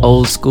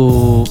old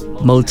school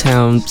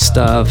Motown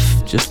stuff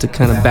just to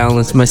kind of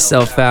balance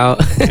myself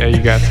out. Yeah,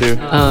 you got to.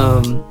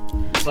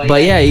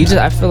 But yeah,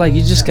 I feel like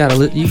you just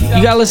gotta you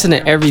gotta listen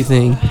to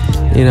everything,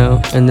 you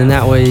know, and then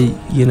that way,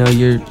 you know,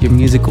 your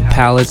musical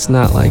palate's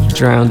not like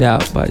drowned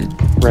out by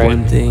Right.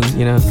 one thing,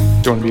 you know.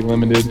 Don't want to be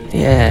limited.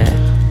 Yeah.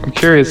 I'm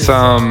curious.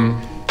 What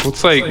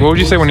would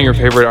you say one of your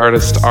favorite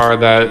artists are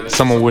that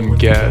someone wouldn't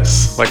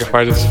guess? Like if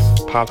I just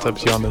popped up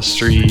to you on the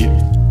street,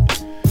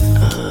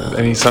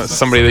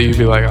 somebody that you'd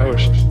be like, oh,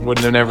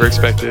 wouldn't have never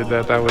expected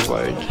that was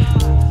like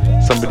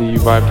somebody you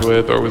vibed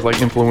with or was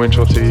like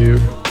influential to you.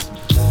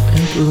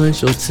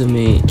 Influential to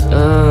me,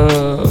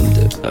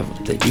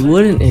 that you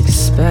wouldn't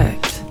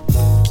expect.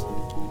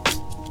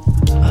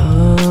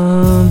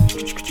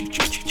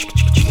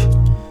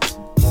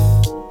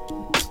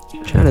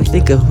 Trying to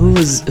think of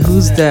who's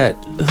that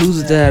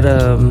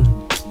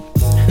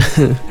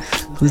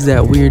who's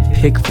that weird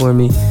pick for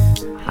me.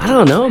 I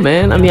don't know,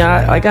 man. I mean,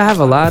 I have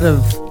a lot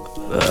of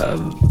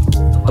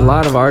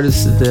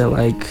artists that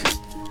like.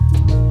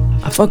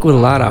 I fuck with a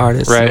lot of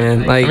artists, right.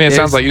 Man. Like, I mean, it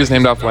sounds like you just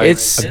named off like a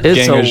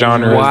gang of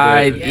genres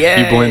wide, that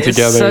you blend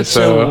together. It's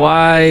such a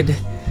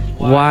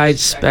wide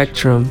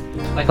spectrum.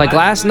 Like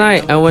last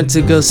night, I went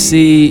to go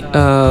see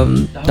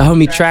the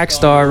homie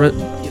Trackstar,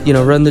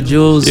 Run the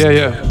Jewels,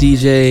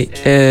 DJ,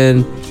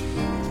 and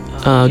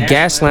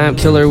Gaslamp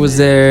Killer was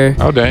there.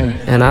 Oh dang!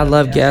 And I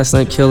love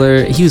Gaslamp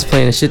Killer. He was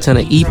playing a shit ton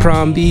of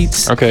EPROM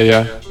beats. Okay,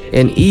 yeah.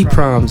 And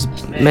EPROMs,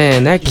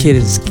 man, that kid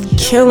is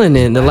killing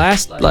it. The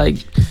last like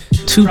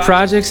 2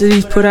 projects that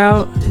he's put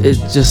out,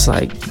 it's just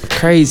like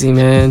crazy,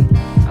 man.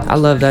 I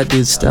love that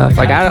dude's stuff.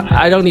 Like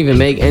I don't even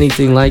make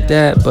anything like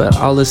that, but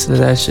I'll listen to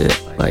that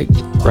shit like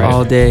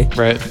all day.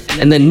 Right.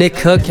 And then Nick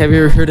Hook, have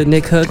you ever heard of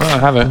Nick Hook? Oh, I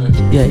haven't.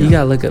 Yeah, you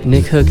gotta look up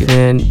Nick Hook,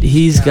 man.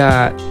 He's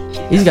got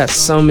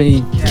so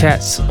many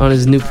cats on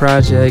his new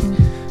project,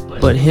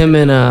 but him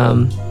and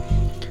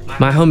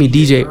my homie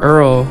DJ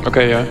Earl.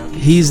 Okay, yeah.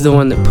 He's the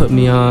one that put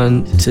me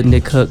on to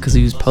Nick Hook because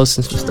he was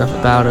posting some stuff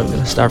about him,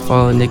 and I started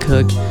following Nick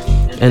Hook.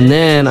 And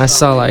then I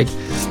saw like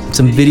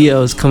some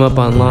videos come up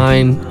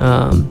online,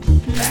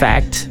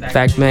 Fact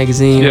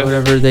Magazine or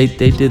whatever. They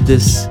do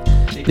this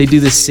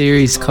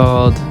series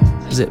called,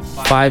 is it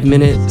 5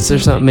 minutes or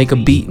something? Make a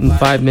beat in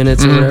 5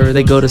 minutes or whatever.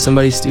 They go to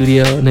somebody's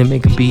studio and they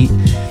make a beat.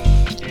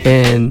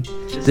 And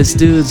this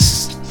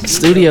dude's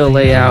studio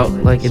layout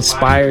like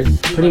inspired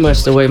pretty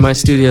much the way my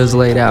studio is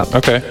laid out.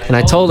 Okay. And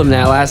I told him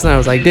that last night. I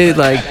was like, dude,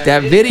 like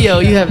that video,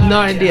 you have no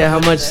idea how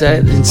much that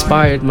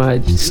inspired my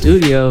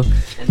studio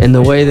and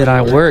the way that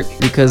I work,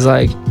 because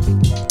like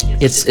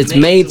it's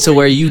made to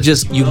where you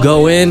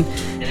go in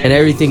and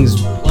everything's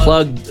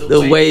plugged the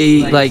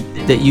way like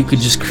that you could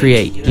just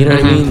create. You know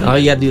what I mean? All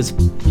you gotta do is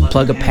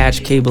plug a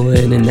patch cable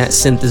in and that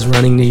synth is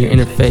running to your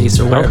interface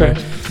or whatever.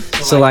 Okay.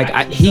 So like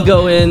he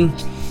go in,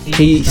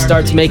 he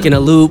starts making a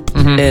loop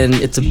and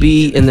it's a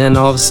beat, and then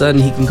all of a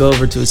sudden he can go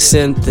over to a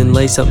synth and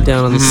lay something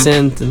down on the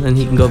synth, and then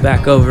he can go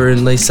back over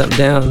and lay something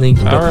down, and then he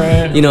can go,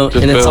 just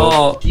and it's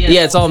build.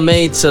 it's all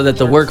made so that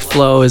the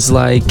workflow is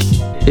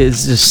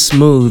just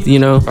smooth,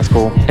 That's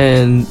cool.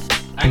 And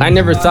I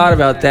never thought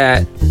about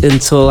that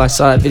until I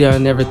saw that video. I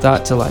never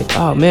thought to like,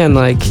 oh man,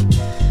 like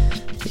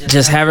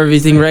just have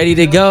everything ready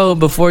to go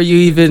before you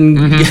even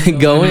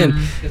go in,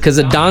 because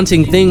a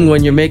daunting thing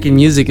when you're making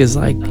music is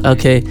like,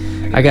 okay,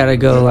 I gotta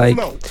go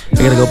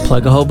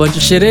plug a whole bunch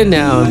of shit in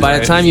now, and by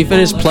the time you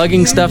finish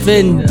plugging stuff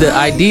in, the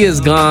idea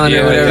is gone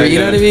or whatever. You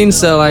know what I mean?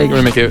 So like,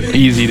 we're gonna make it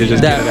easy to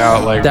just get it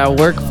out, like that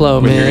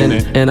workflow, man.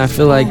 And I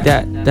feel like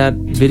that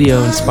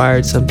video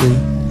inspired something.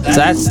 So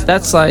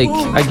that's like,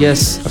 I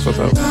guess that's what's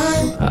up.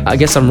 I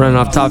guess I'm running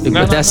off topic,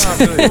 but that's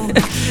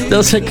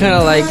those are kind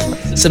of like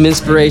some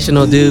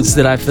inspirational dudes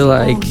that I feel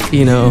like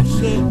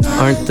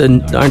aren't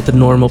the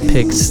normal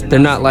picks. They're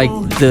not like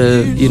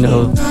the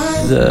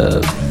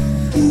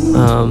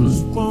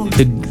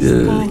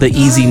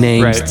easy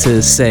names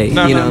to say.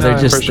 They're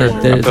just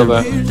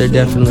they're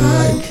definitely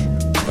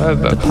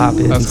like the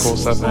pop-ins. That's cool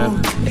stuff,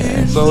 man.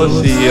 Yeah. So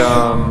let's see.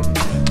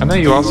 I know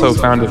you also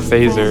founded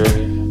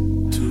Phaser.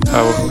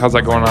 How's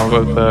that going on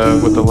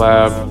with the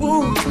lab?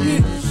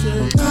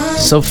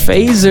 So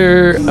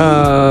Phaser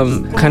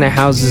kind of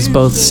houses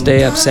both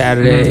Stay Up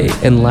Saturday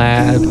and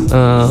Lab,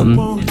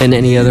 and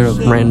any other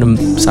random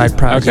side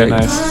project. Okay,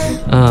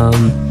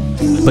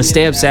 nice. But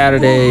Stay Up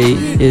Saturday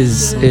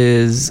is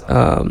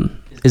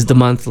the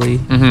monthly,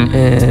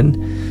 and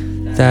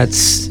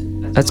that's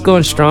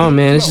going strong,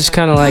 man. It's just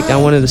kind of like I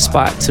wanted a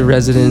spot to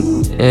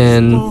Resident,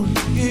 and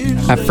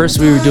at first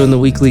we were doing the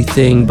weekly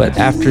thing, but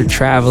after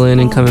traveling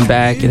and coming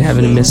back and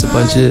having to miss a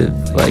bunch of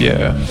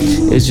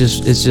it's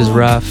just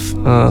rough.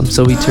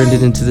 So we turned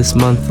it into this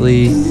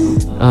monthly,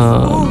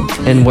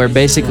 and where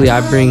basically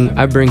I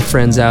bring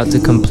friends out to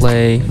come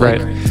play.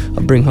 Like,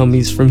 I'll bring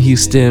homies from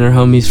Houston or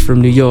homies from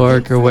New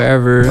York or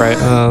wherever. Right.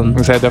 I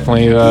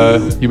definitely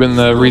you've been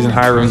the reason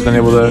Hiram's been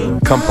able to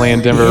come play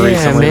in Denver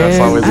recently. Man, that's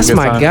always that's a good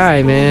my time.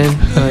 guy, man.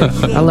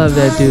 Like, I love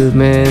that dude,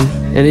 man,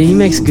 and he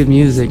makes good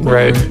music, man.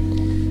 Right.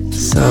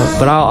 So,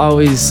 but I'll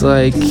always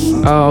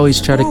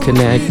try to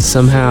connect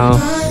somehow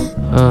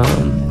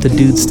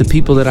the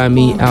people that I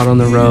meet out on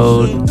the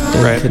road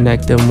and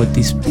connect them with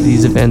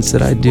these events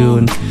that I do.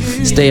 And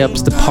Stay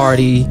Up's the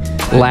party,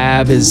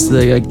 Lab is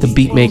the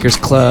beat makers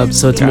club,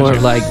 so it's more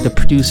of like the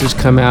producers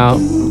come out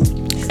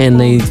and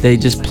they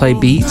just play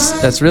beats.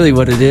 That's really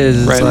what it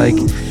is. It's Right.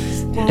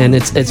 like, and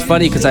it's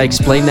funny because I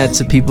explain that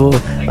to people.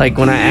 Like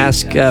when I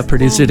ask a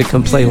producer to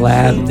come play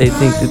Lab, they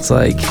think it's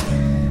like,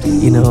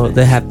 you know,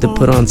 they have to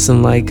put on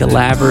some like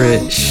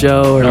elaborate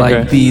show or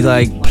like be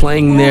like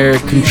playing their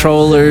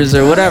controllers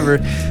or whatever.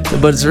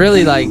 But it's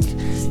really like,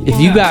 if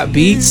you got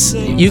beats,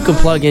 you can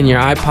plug in your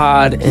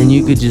iPod and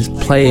you could just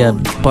play a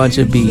bunch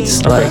of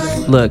beats.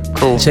 Like, look,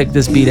 Cool. check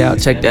this beat out,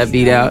 check that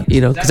beat out, you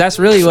know, because that's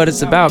really what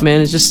it's about, man.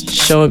 It's just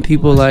showing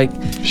people like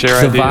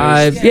Share the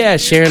ideas. vibe. Yeah,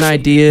 sharing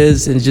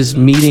ideas and just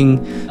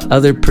meeting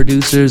other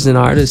producers and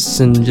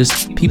artists and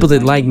just people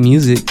that like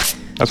music.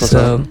 That's what's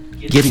so up.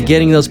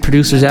 getting those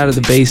producers out of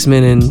the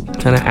basement and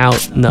kind of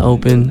out in the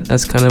open,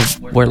 that's kind of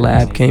where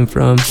Lab came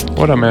from.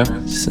 What up,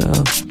 man? So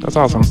That's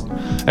awesome.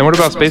 And what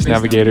about Space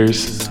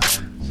Navigators?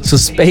 So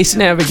Space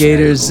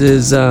Navigators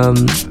is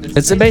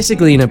it's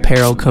basically an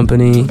apparel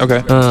company.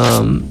 Okay.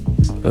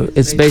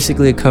 It's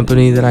basically a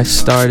company that I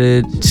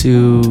started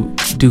to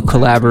do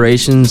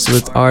collaborations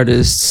with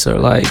artists or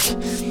like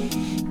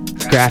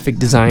graphic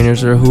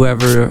designers or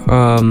whoever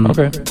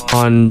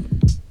on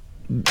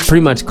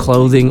pretty much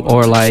clothing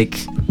or like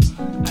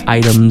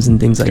items and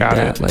things like Got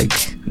that, it.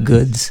 like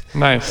goods.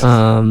 Nice.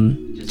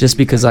 Just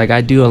because like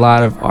I do a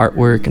lot of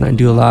artwork and I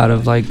do a lot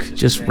of like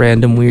just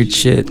random weird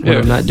shit when Yeah.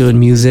 I'm not doing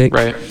music.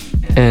 Right.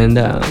 And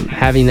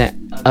having that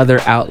other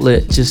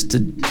outlet just to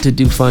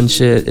do fun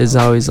shit is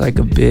always like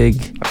a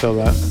big I feel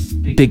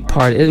that.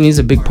 part. I mean, it's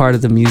a big part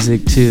of the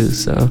music too.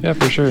 So, Yeah,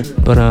 for sure.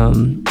 but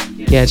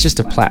yeah, it's just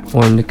a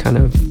platform to kind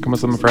of, Come with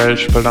something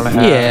fresh, put it on a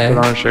hat, Yeah. put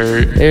it on a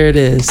shirt. there it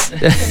is.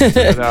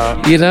 it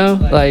out. You know,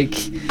 like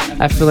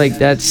I feel like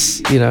that's,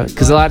 you know,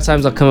 because a lot of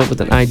times I'll come up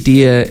with an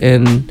idea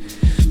and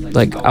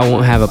like I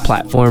won't have a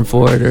platform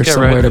for it or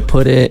somewhere right. to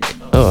put it.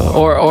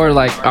 Or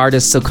like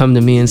artists will come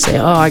to me and say,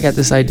 oh, I got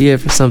this idea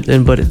for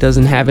something, but it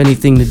doesn't have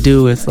anything to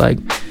do with like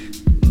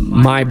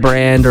my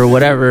brand or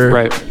whatever.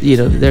 Right. You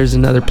know, there's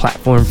another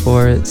platform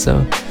for it.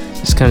 So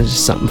it's kind of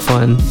just something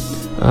fun.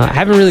 I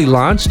haven't really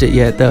launched it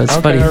yet though. It's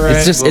Okay, funny. alright.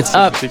 It's just, Little it's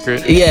up.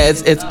 secret. Yeah,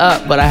 it's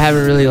up, but I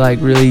haven't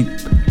really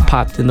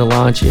popped into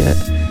launch yet.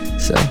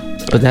 So,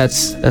 but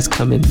that's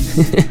coming.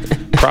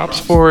 Props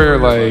for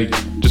like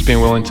just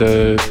being willing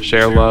to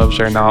share love,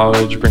 share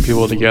knowledge, bring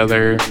people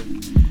together.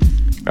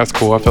 That's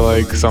cool. I feel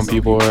like some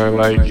people are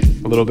like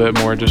a little bit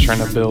more just trying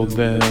to build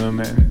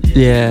them and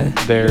Yeah.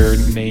 their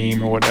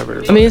name or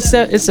whatever. I mean,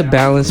 it's a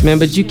balance, man.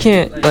 But you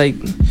can't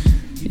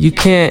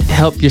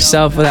help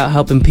yourself without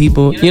helping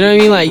people. You know what I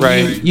mean? Like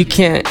Right. you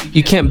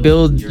can't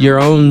build your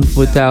own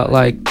without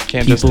like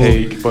Can't people. just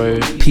take,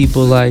 but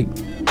People like,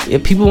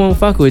 if people won't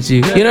fuck with you.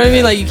 You know what I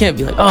mean? Like you can't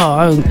be like, oh,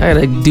 I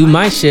gotta do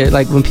my shit.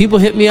 Like when people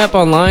hit me up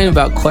online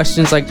about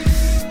questions, like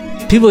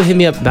people hit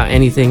me up about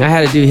anything. I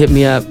had a dude hit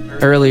me up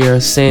earlier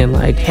saying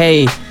like,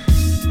 hey,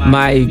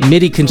 my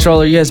MIDI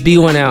controller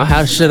USB went out.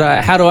 How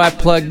do I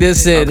plug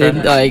this in? Okay.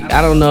 And like,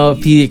 I don't know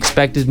if he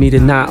expected me to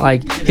not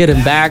like hit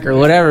him back or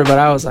whatever, but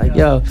I was like,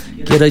 yo,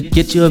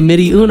 get you a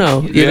MIDI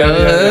Uno, you know,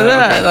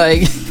 yeah.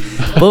 like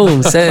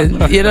boom,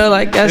 send, you know,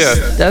 like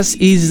that's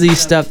easily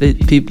stuff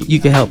that you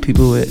can help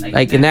people with,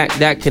 like, and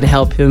that could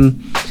help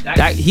him.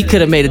 That he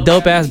could have made a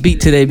dope ass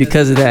beat today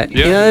because of that.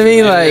 You know what I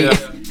mean?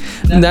 Like,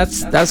 and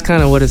that's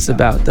kind of what it's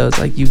about, though. It's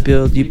like you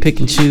pick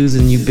and choose,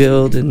 and you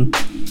build, and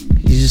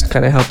you just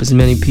kind of help as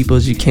many people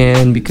as you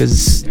can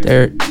because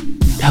they're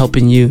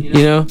helping you.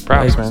 You know?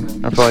 props, Like,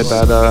 man. I feel like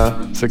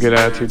it's a good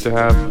attitude to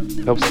have.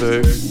 Helps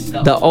to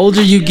the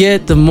older you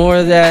get, the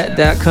more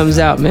that comes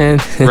out, man.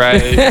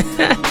 right.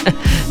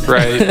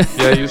 Right.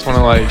 Yeah, you just want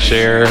to like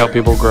share, help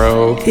people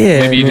grow.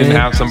 Yeah, Maybe you man. didn't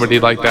have somebody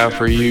like that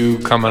for you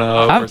coming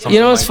up. Or something You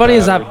know what's like funny that,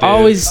 is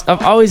or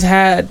I've always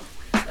had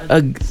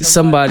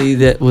somebody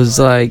that was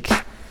like,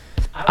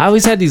 I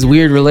always had these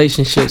weird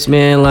relationships,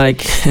 man.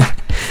 Like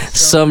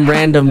some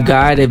random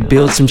guy that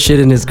built some shit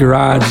in his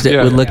garage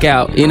that would look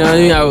out. You know what I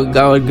mean? I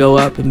would go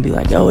up and be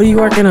like, "Oh, what are you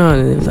working on?"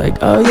 And it was like,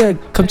 "Oh yeah,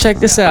 come check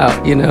this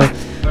out." You know,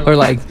 or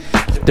like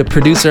the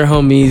producer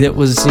homie that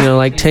was, you know,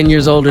 like 10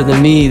 years older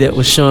than me that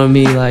was showing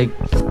me like,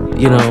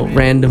 you know,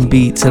 random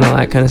beats and all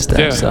that kind of stuff.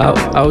 Yeah. So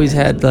I always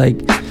had like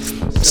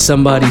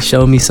somebody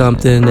show me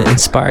something that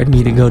inspired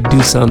me to go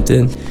do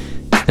something.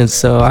 And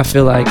so I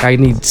feel like I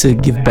need to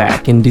give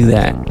back and do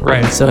that.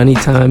 Right. And so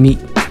anytime I meet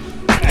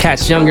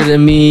cats younger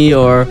than me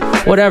or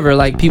whatever,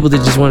 like people that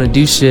just want to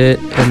do shit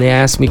and they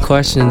ask me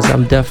questions,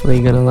 I'm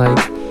definitely gonna like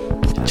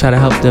try to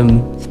help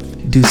them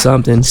do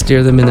something,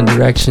 steer them in the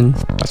direction.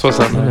 That's what's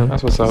up, man. You know.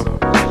 That's what's up.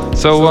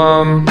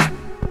 So,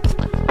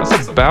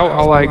 that's about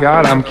all I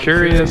got. I'm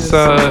curious,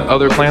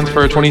 other plans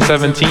for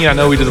 2017. I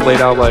know we just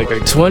laid out like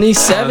tons of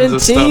stuff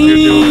you're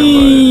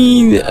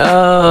doing,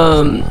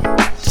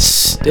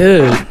 2017,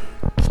 dude,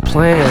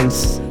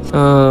 plans,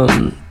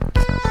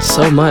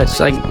 so much,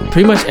 like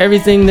pretty much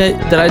everything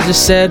that I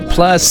just said,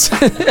 plus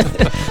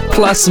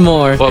plus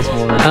more. Plus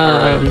more.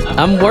 Alright.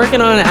 I'm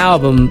working on an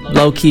album,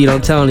 low key,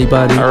 don't tell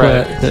anybody.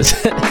 Alright.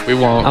 But We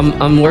won't.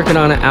 I'm working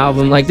on an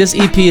album. Like this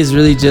EP is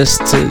really just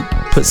to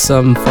put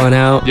some fun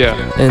out. Yeah.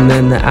 And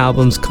then the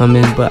albums come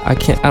in, but I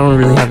don't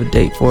really have a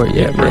date for it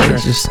yet, Yeah, man. sure.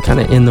 It's just kind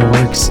of in the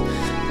works.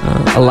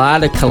 A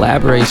lot of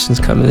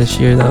collaborations coming this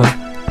year, though.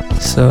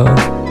 So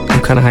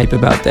I'm kind of hype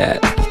about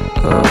that.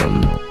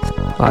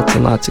 Lots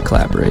and lots of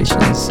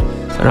collaborations.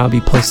 And I'll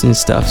be posting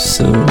stuff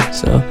soon.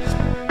 So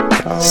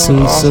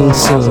soon.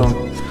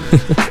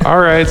 All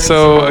right.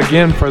 So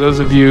again, for those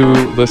of you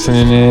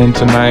listening in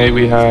tonight,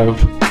 we have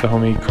the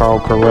homie Carl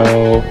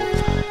Carell.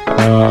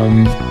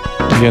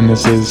 Again,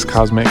 this is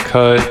Cosmic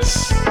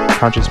Cuts,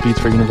 Conscious Beats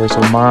for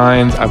Universal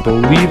Minds. I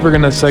believe we're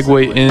gonna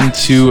segue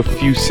into a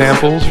few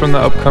samples from the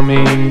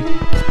upcoming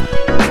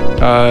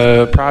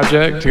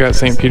project. You got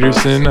St.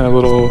 Peterson, a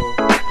little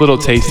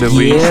taste at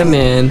least. Yeah,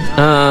 man.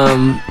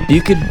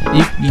 You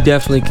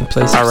definitely can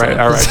play some All right.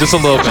 samples. Just a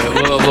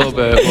little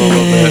bit.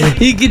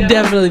 You could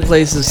definitely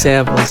play some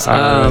samples.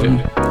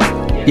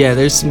 Yeah,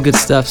 there's some good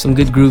stuff, some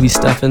good groovy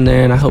stuff in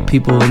there, and I hope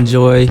people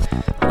enjoy.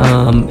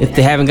 If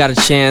they haven't got a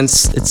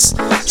chance, it's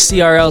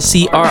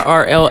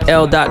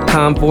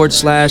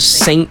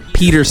crlcrrll.com/St.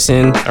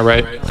 Peterson. All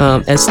right.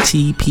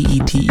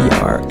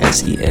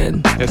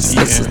 STPETERSEN.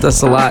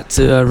 That's a lot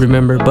to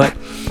remember, but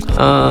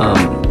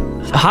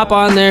hop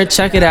on there,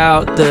 check it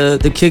out.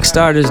 The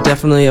Kickstarter is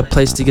definitely a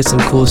place to get some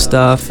cool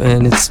stuff,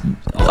 and it's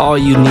all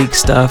unique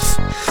stuff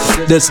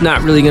that's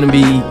not really going to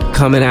be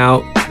coming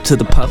out to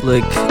the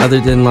public other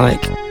than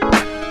like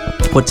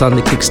what's on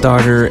the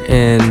Kickstarter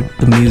and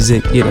the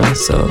music,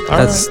 so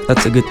that's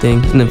a good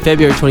thing. And then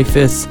February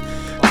 25th,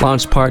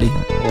 launch party.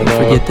 Don't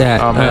forget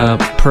that.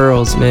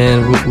 Pearls,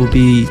 man. We'll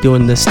be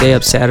doing the Stay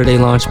Up Saturday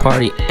launch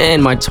party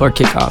and my tour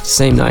kickoff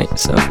same night.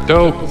 So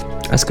dope.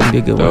 That's gonna be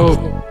a good one. Well,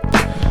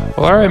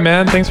 all right,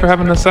 man. Thanks for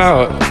having us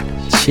out.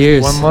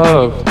 Cheers. One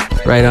love.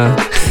 Right on.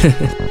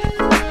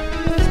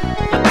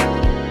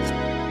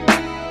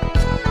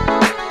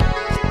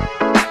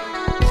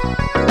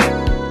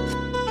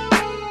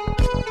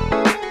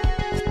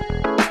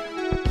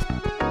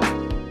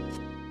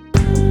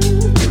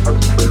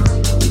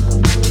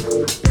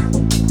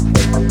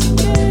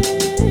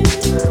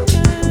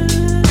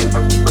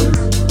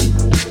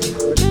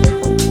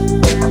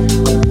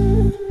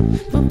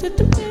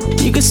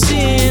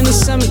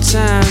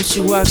 She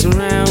walks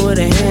around with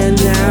her head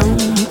down.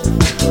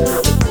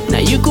 Now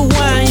you could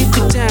whine, you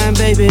could dine,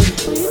 baby,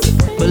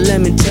 but let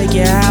me take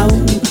you out.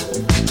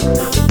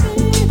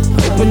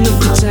 Open up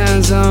the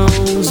time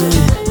zones and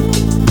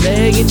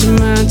let get your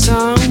mind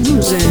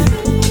tones and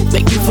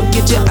make you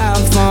forget your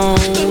iPhone.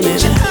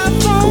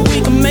 And we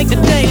can make the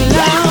day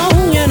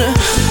long, you know.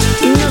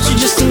 You know she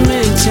just a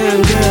midtown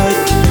girl.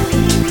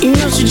 You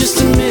know she just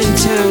a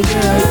midtown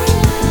girl.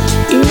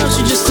 You know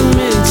she just a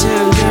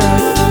midtown girl.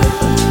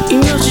 You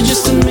know she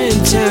just a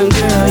midtown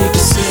girl. You can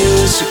see her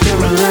when she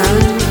come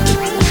around.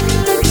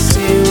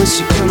 See her when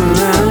she come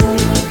around.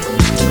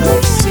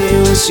 See her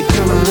when she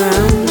come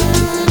around.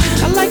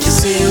 I like to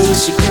see her when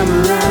she come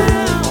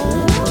around.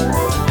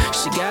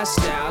 She got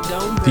style,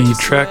 don't. The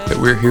track that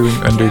we're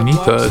hearing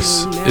underneath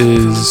us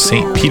is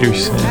St.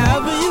 Peterson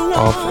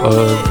off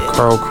of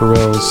Carl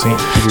Carell's St.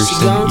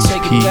 Peterson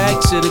EP.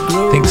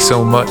 Thanks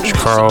so much,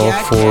 Carl,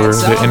 for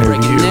the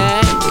interview.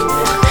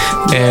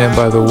 And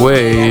by the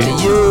way,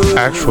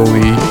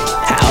 actually,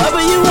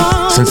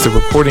 since the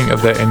recording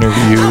of that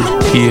interview,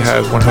 he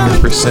had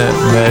 100%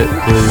 met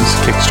his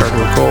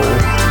Kickstarter goal.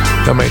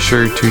 Y'all make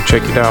sure to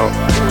check it out.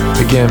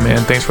 Again,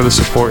 man, thanks for the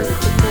support.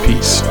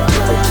 Peace.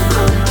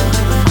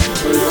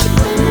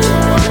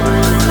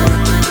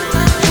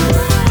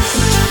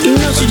 You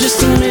know she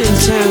just a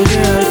midtown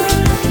girl.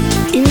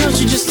 You know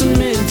she just a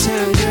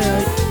midtown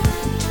girl.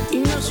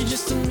 You know she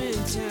just a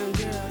midtown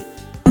girl.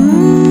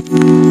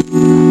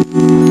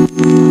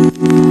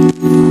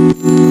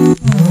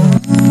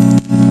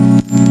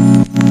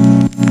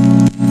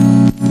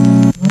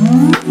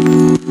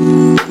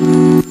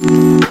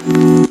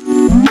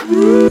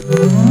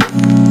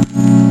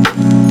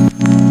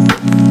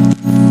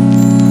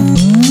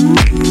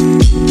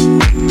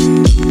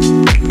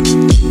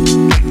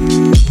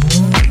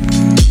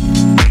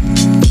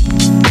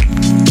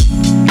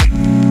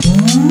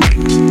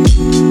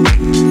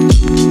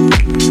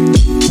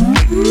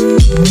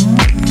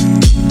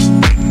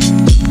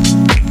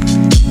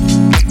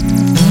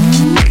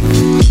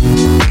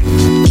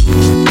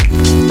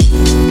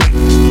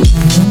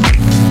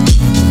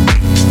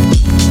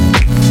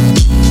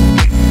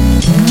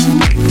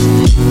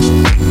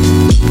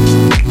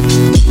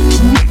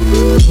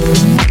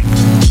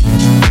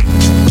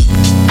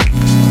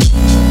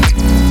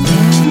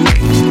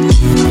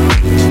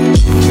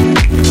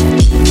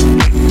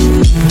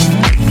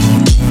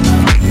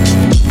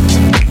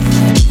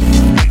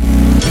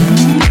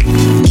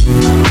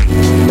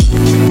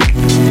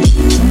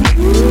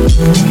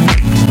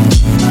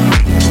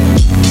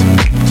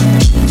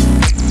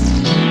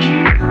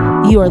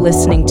 You are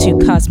listening to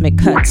Cosmic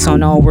Cuts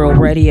on All World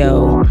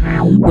Radio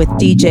with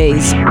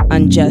DJs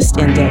Unjust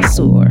and Del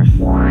Sur.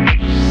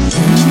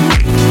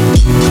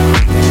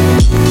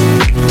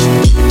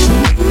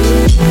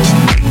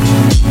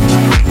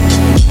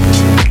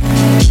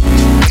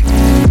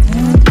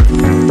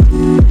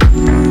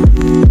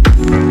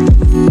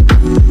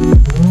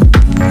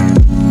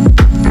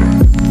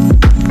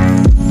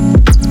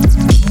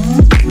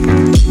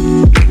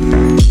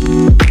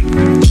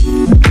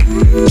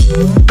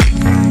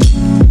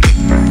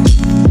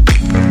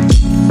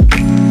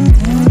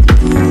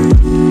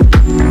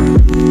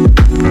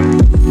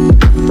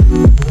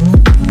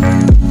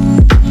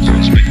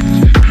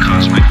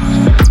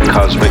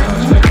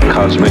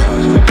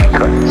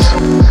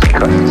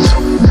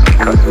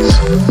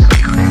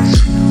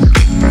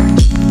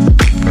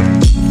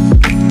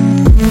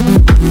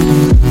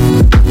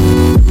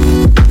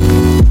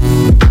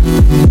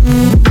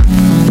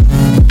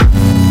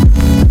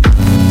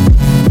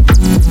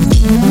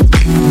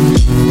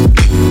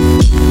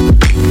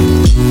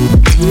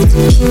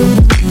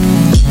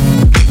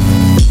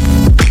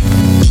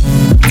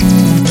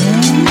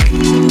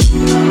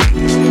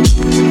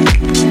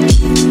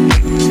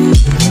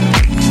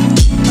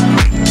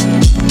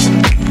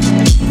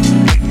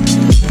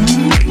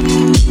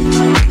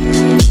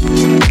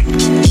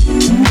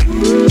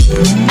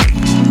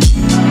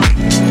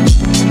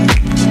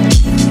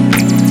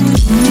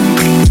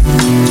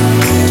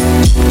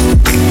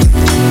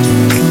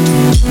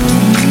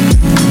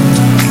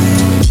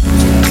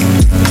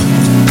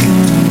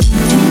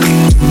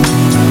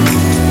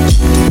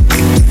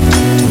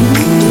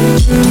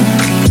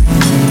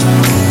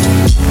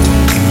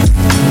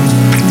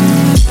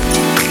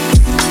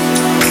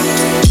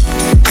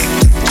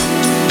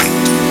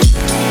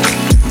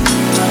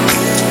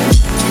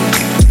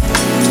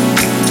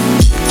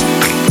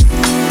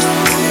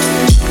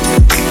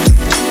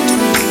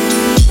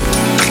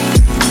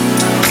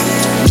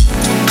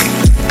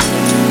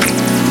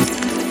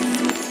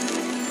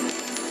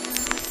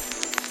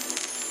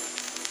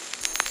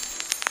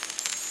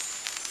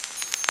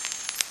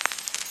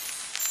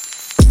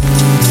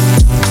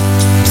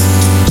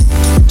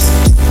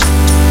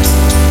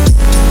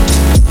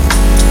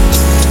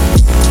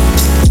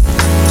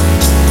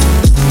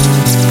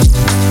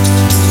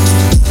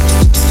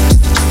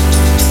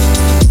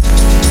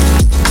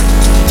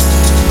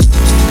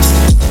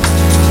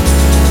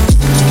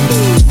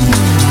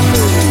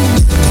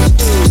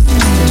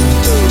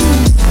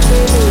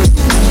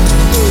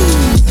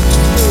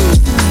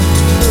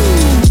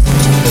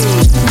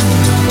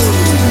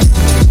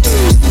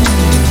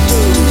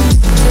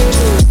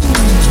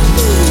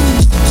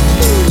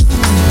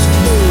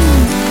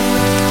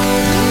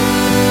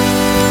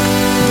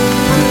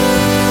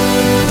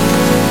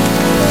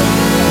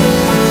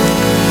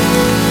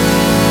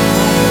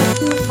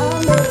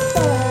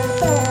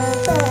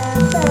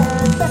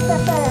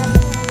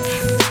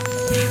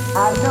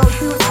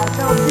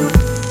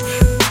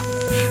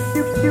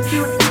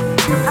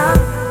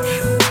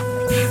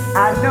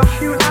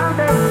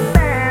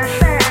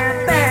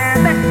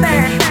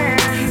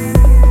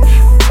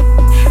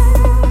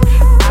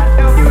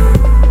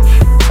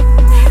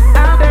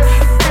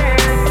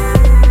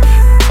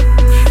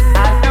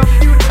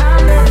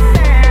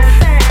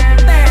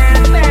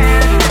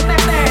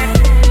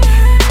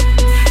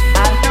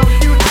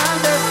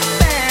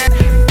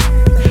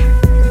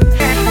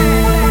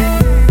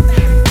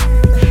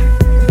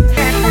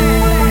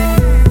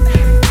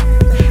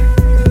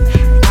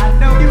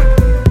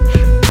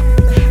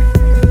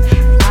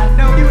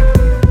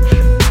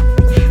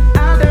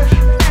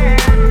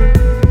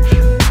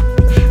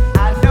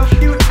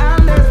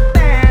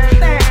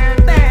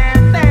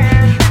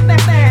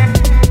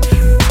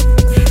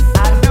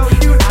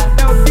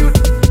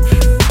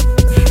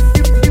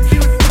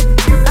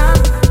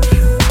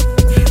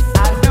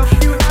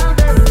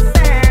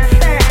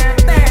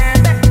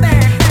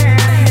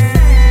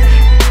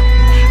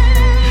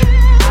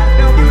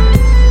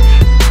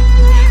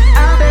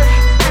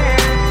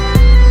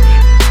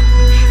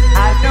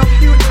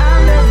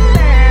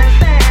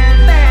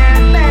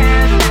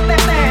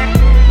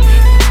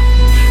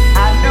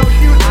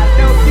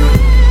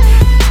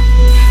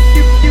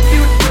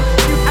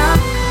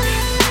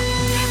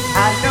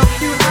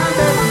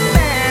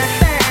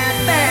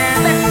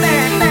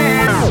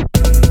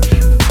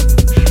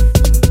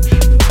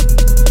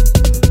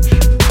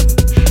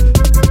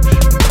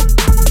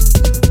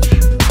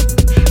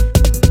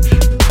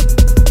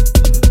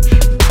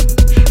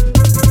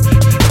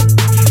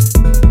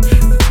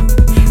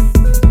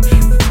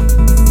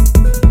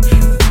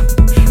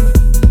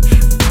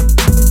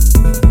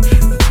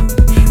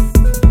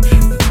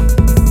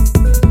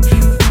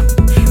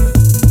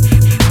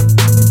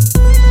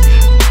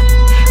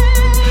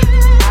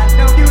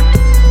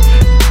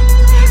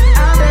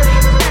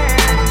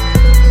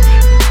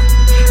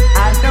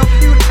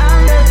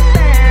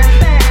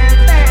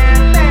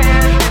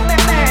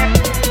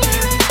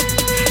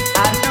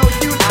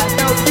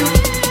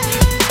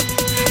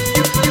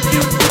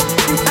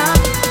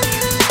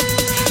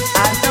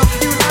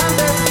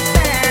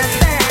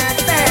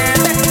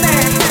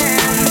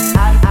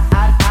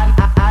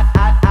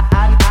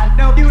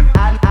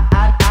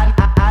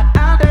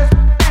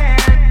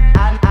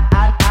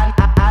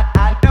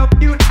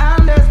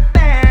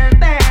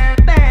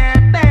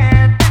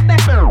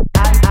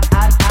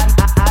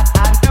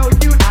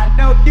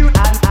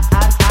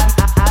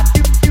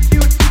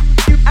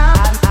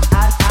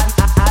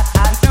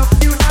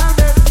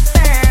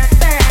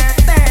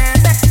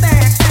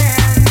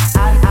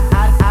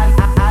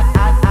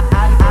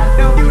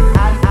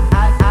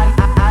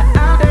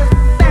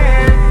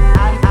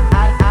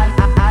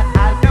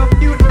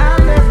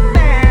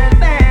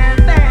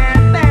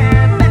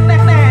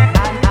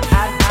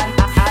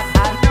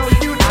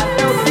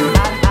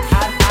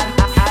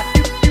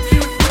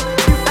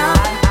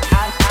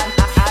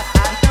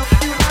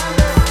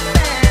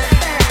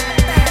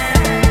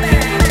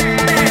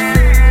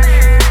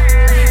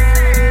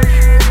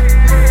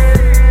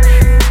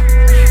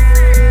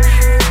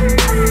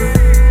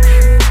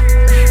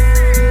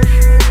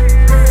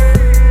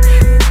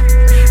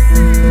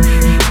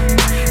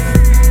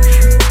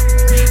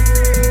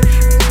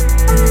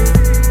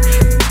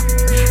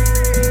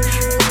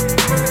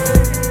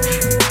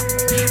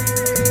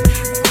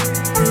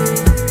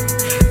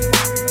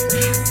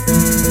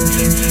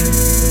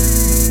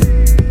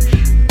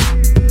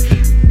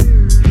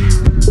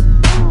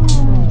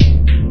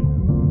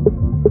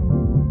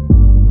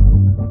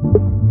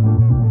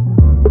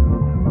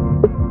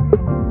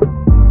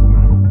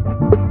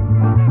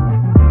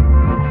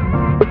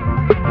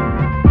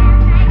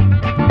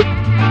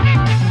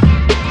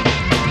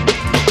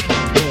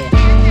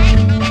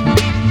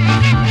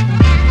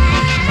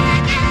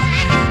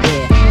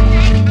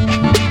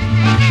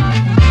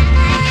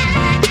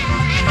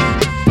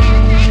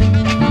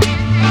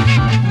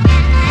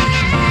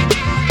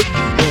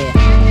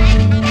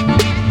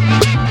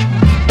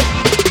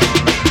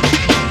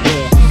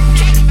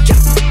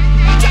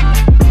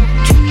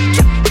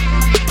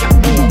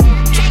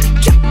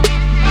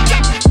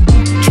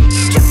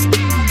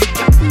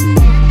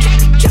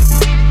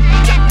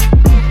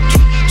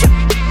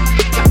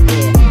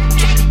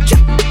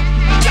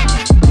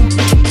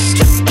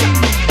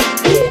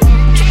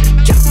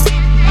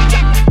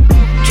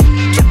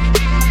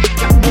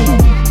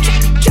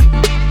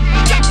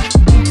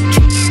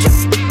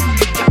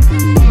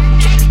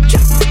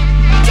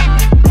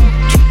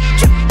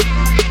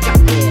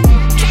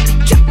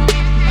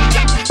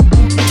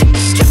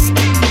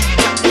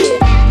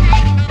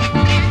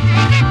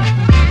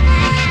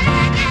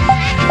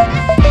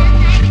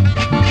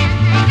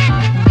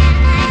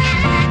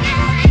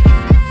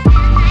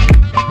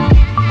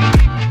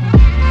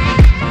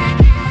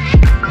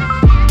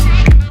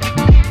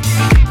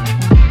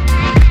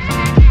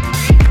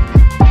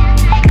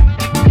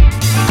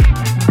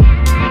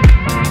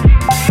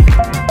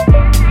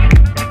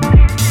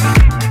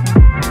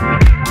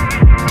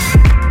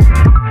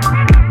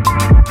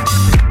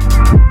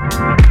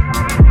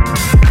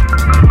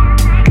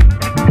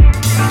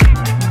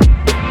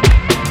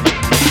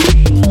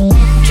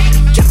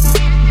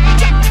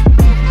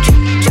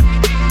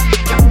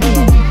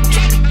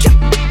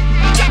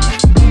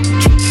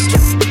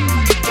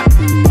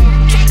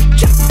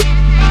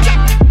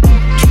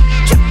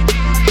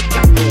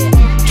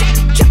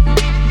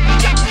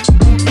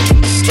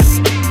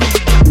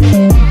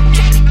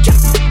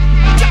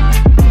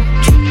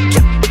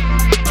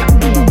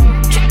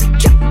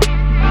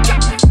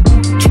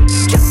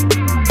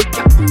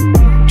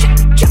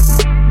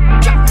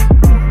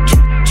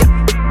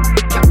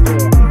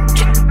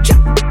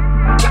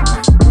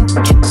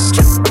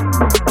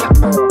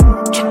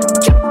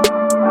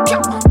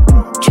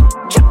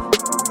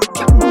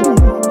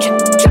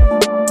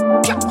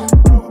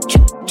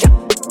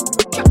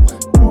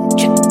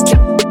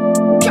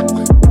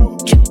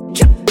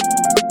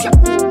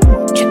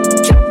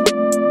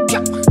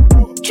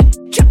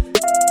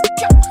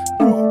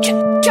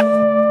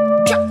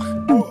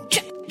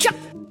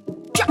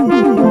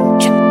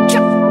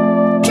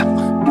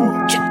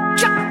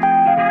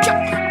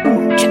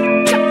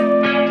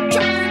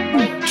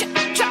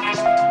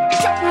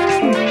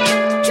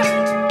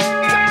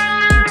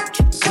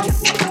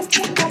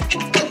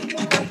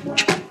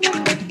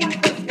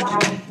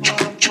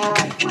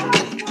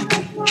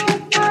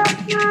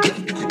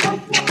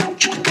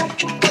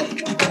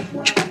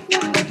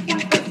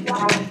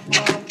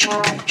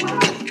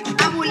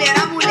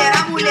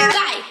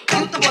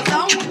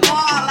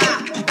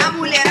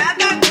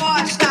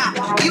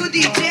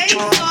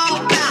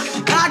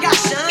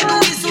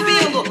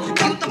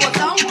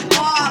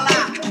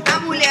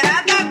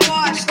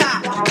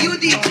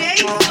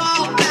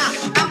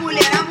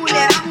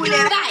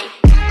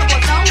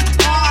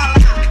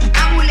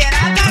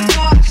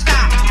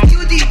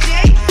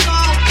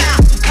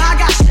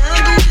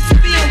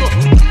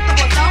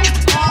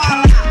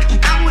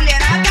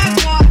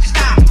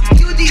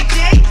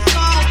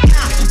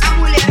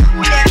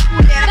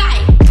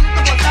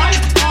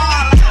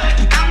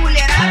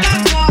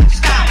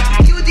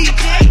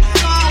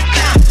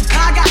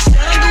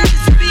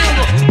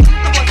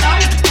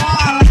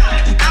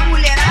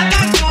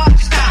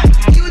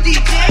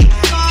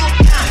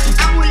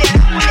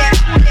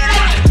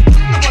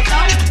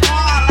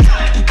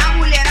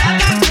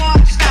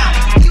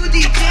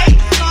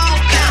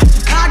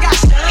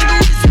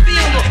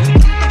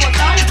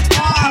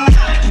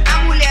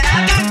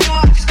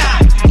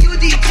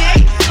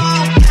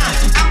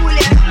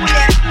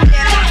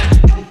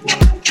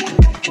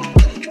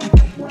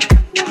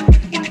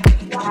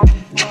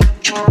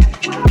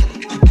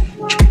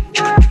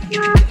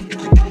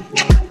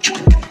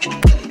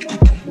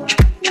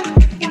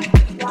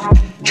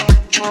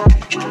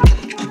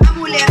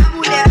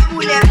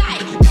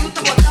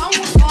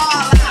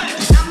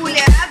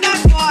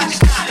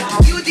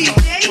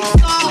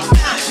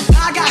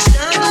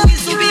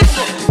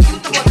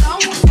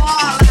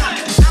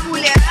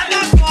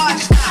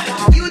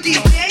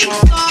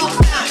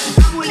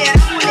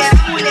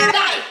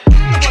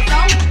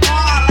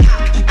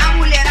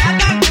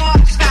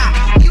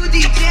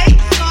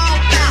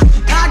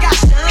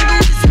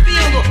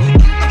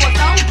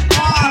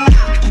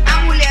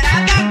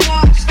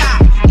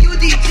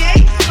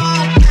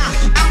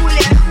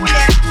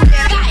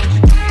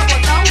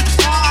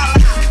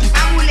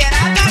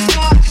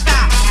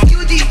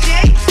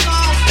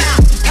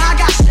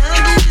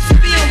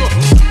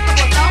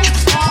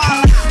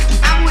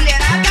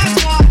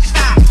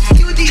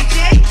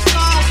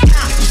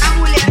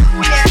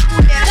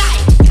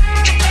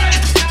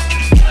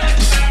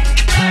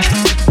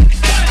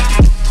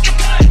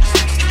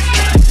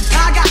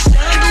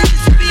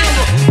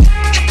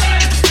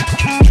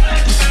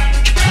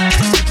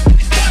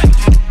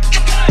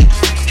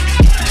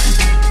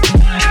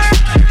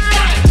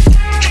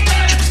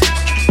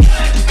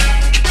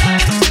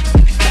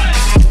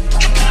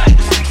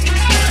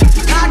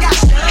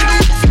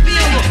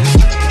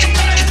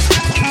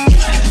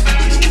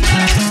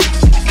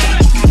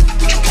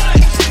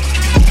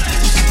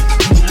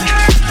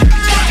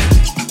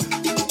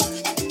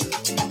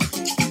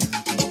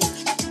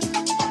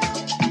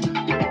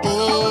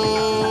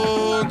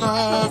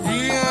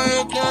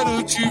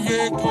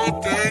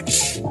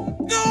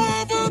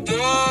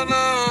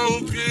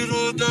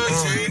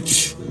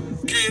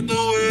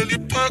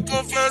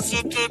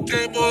 Confesso, tu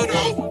tem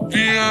moral.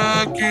 Vim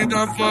aqui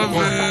da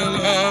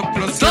favela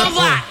pra ser. Então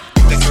vai!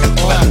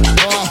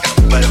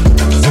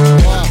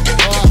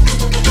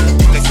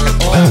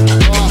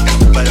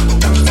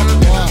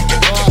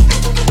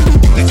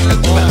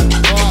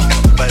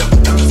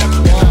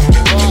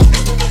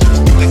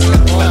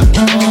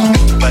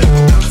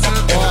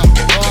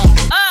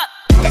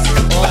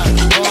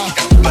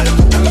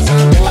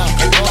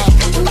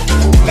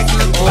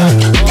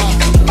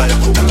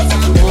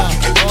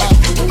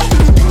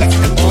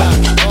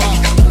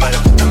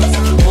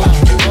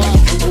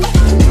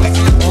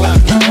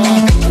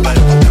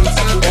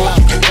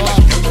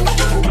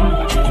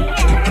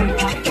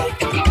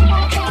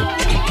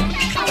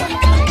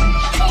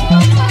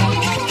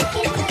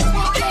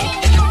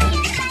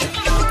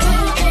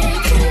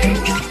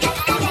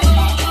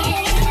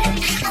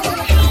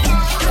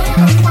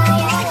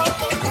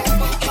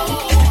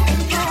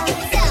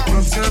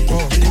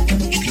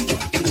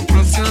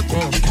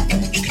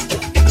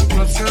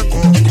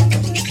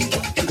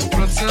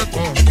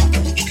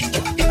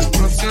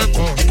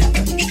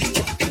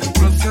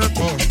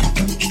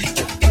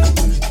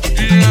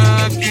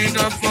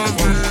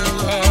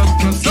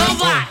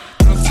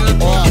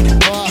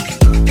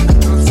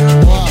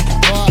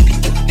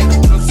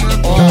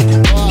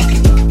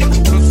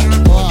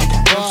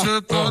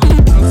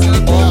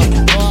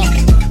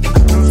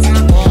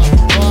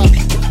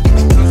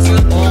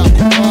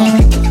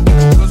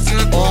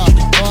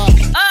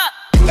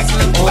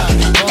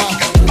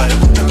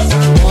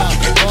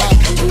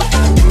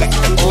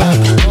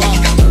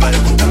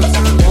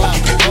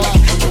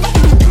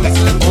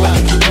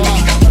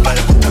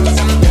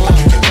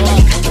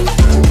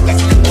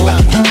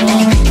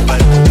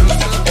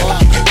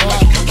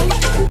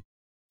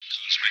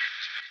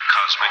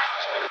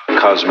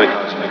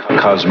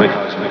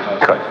 Cosmic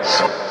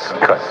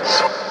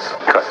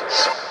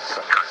cuts.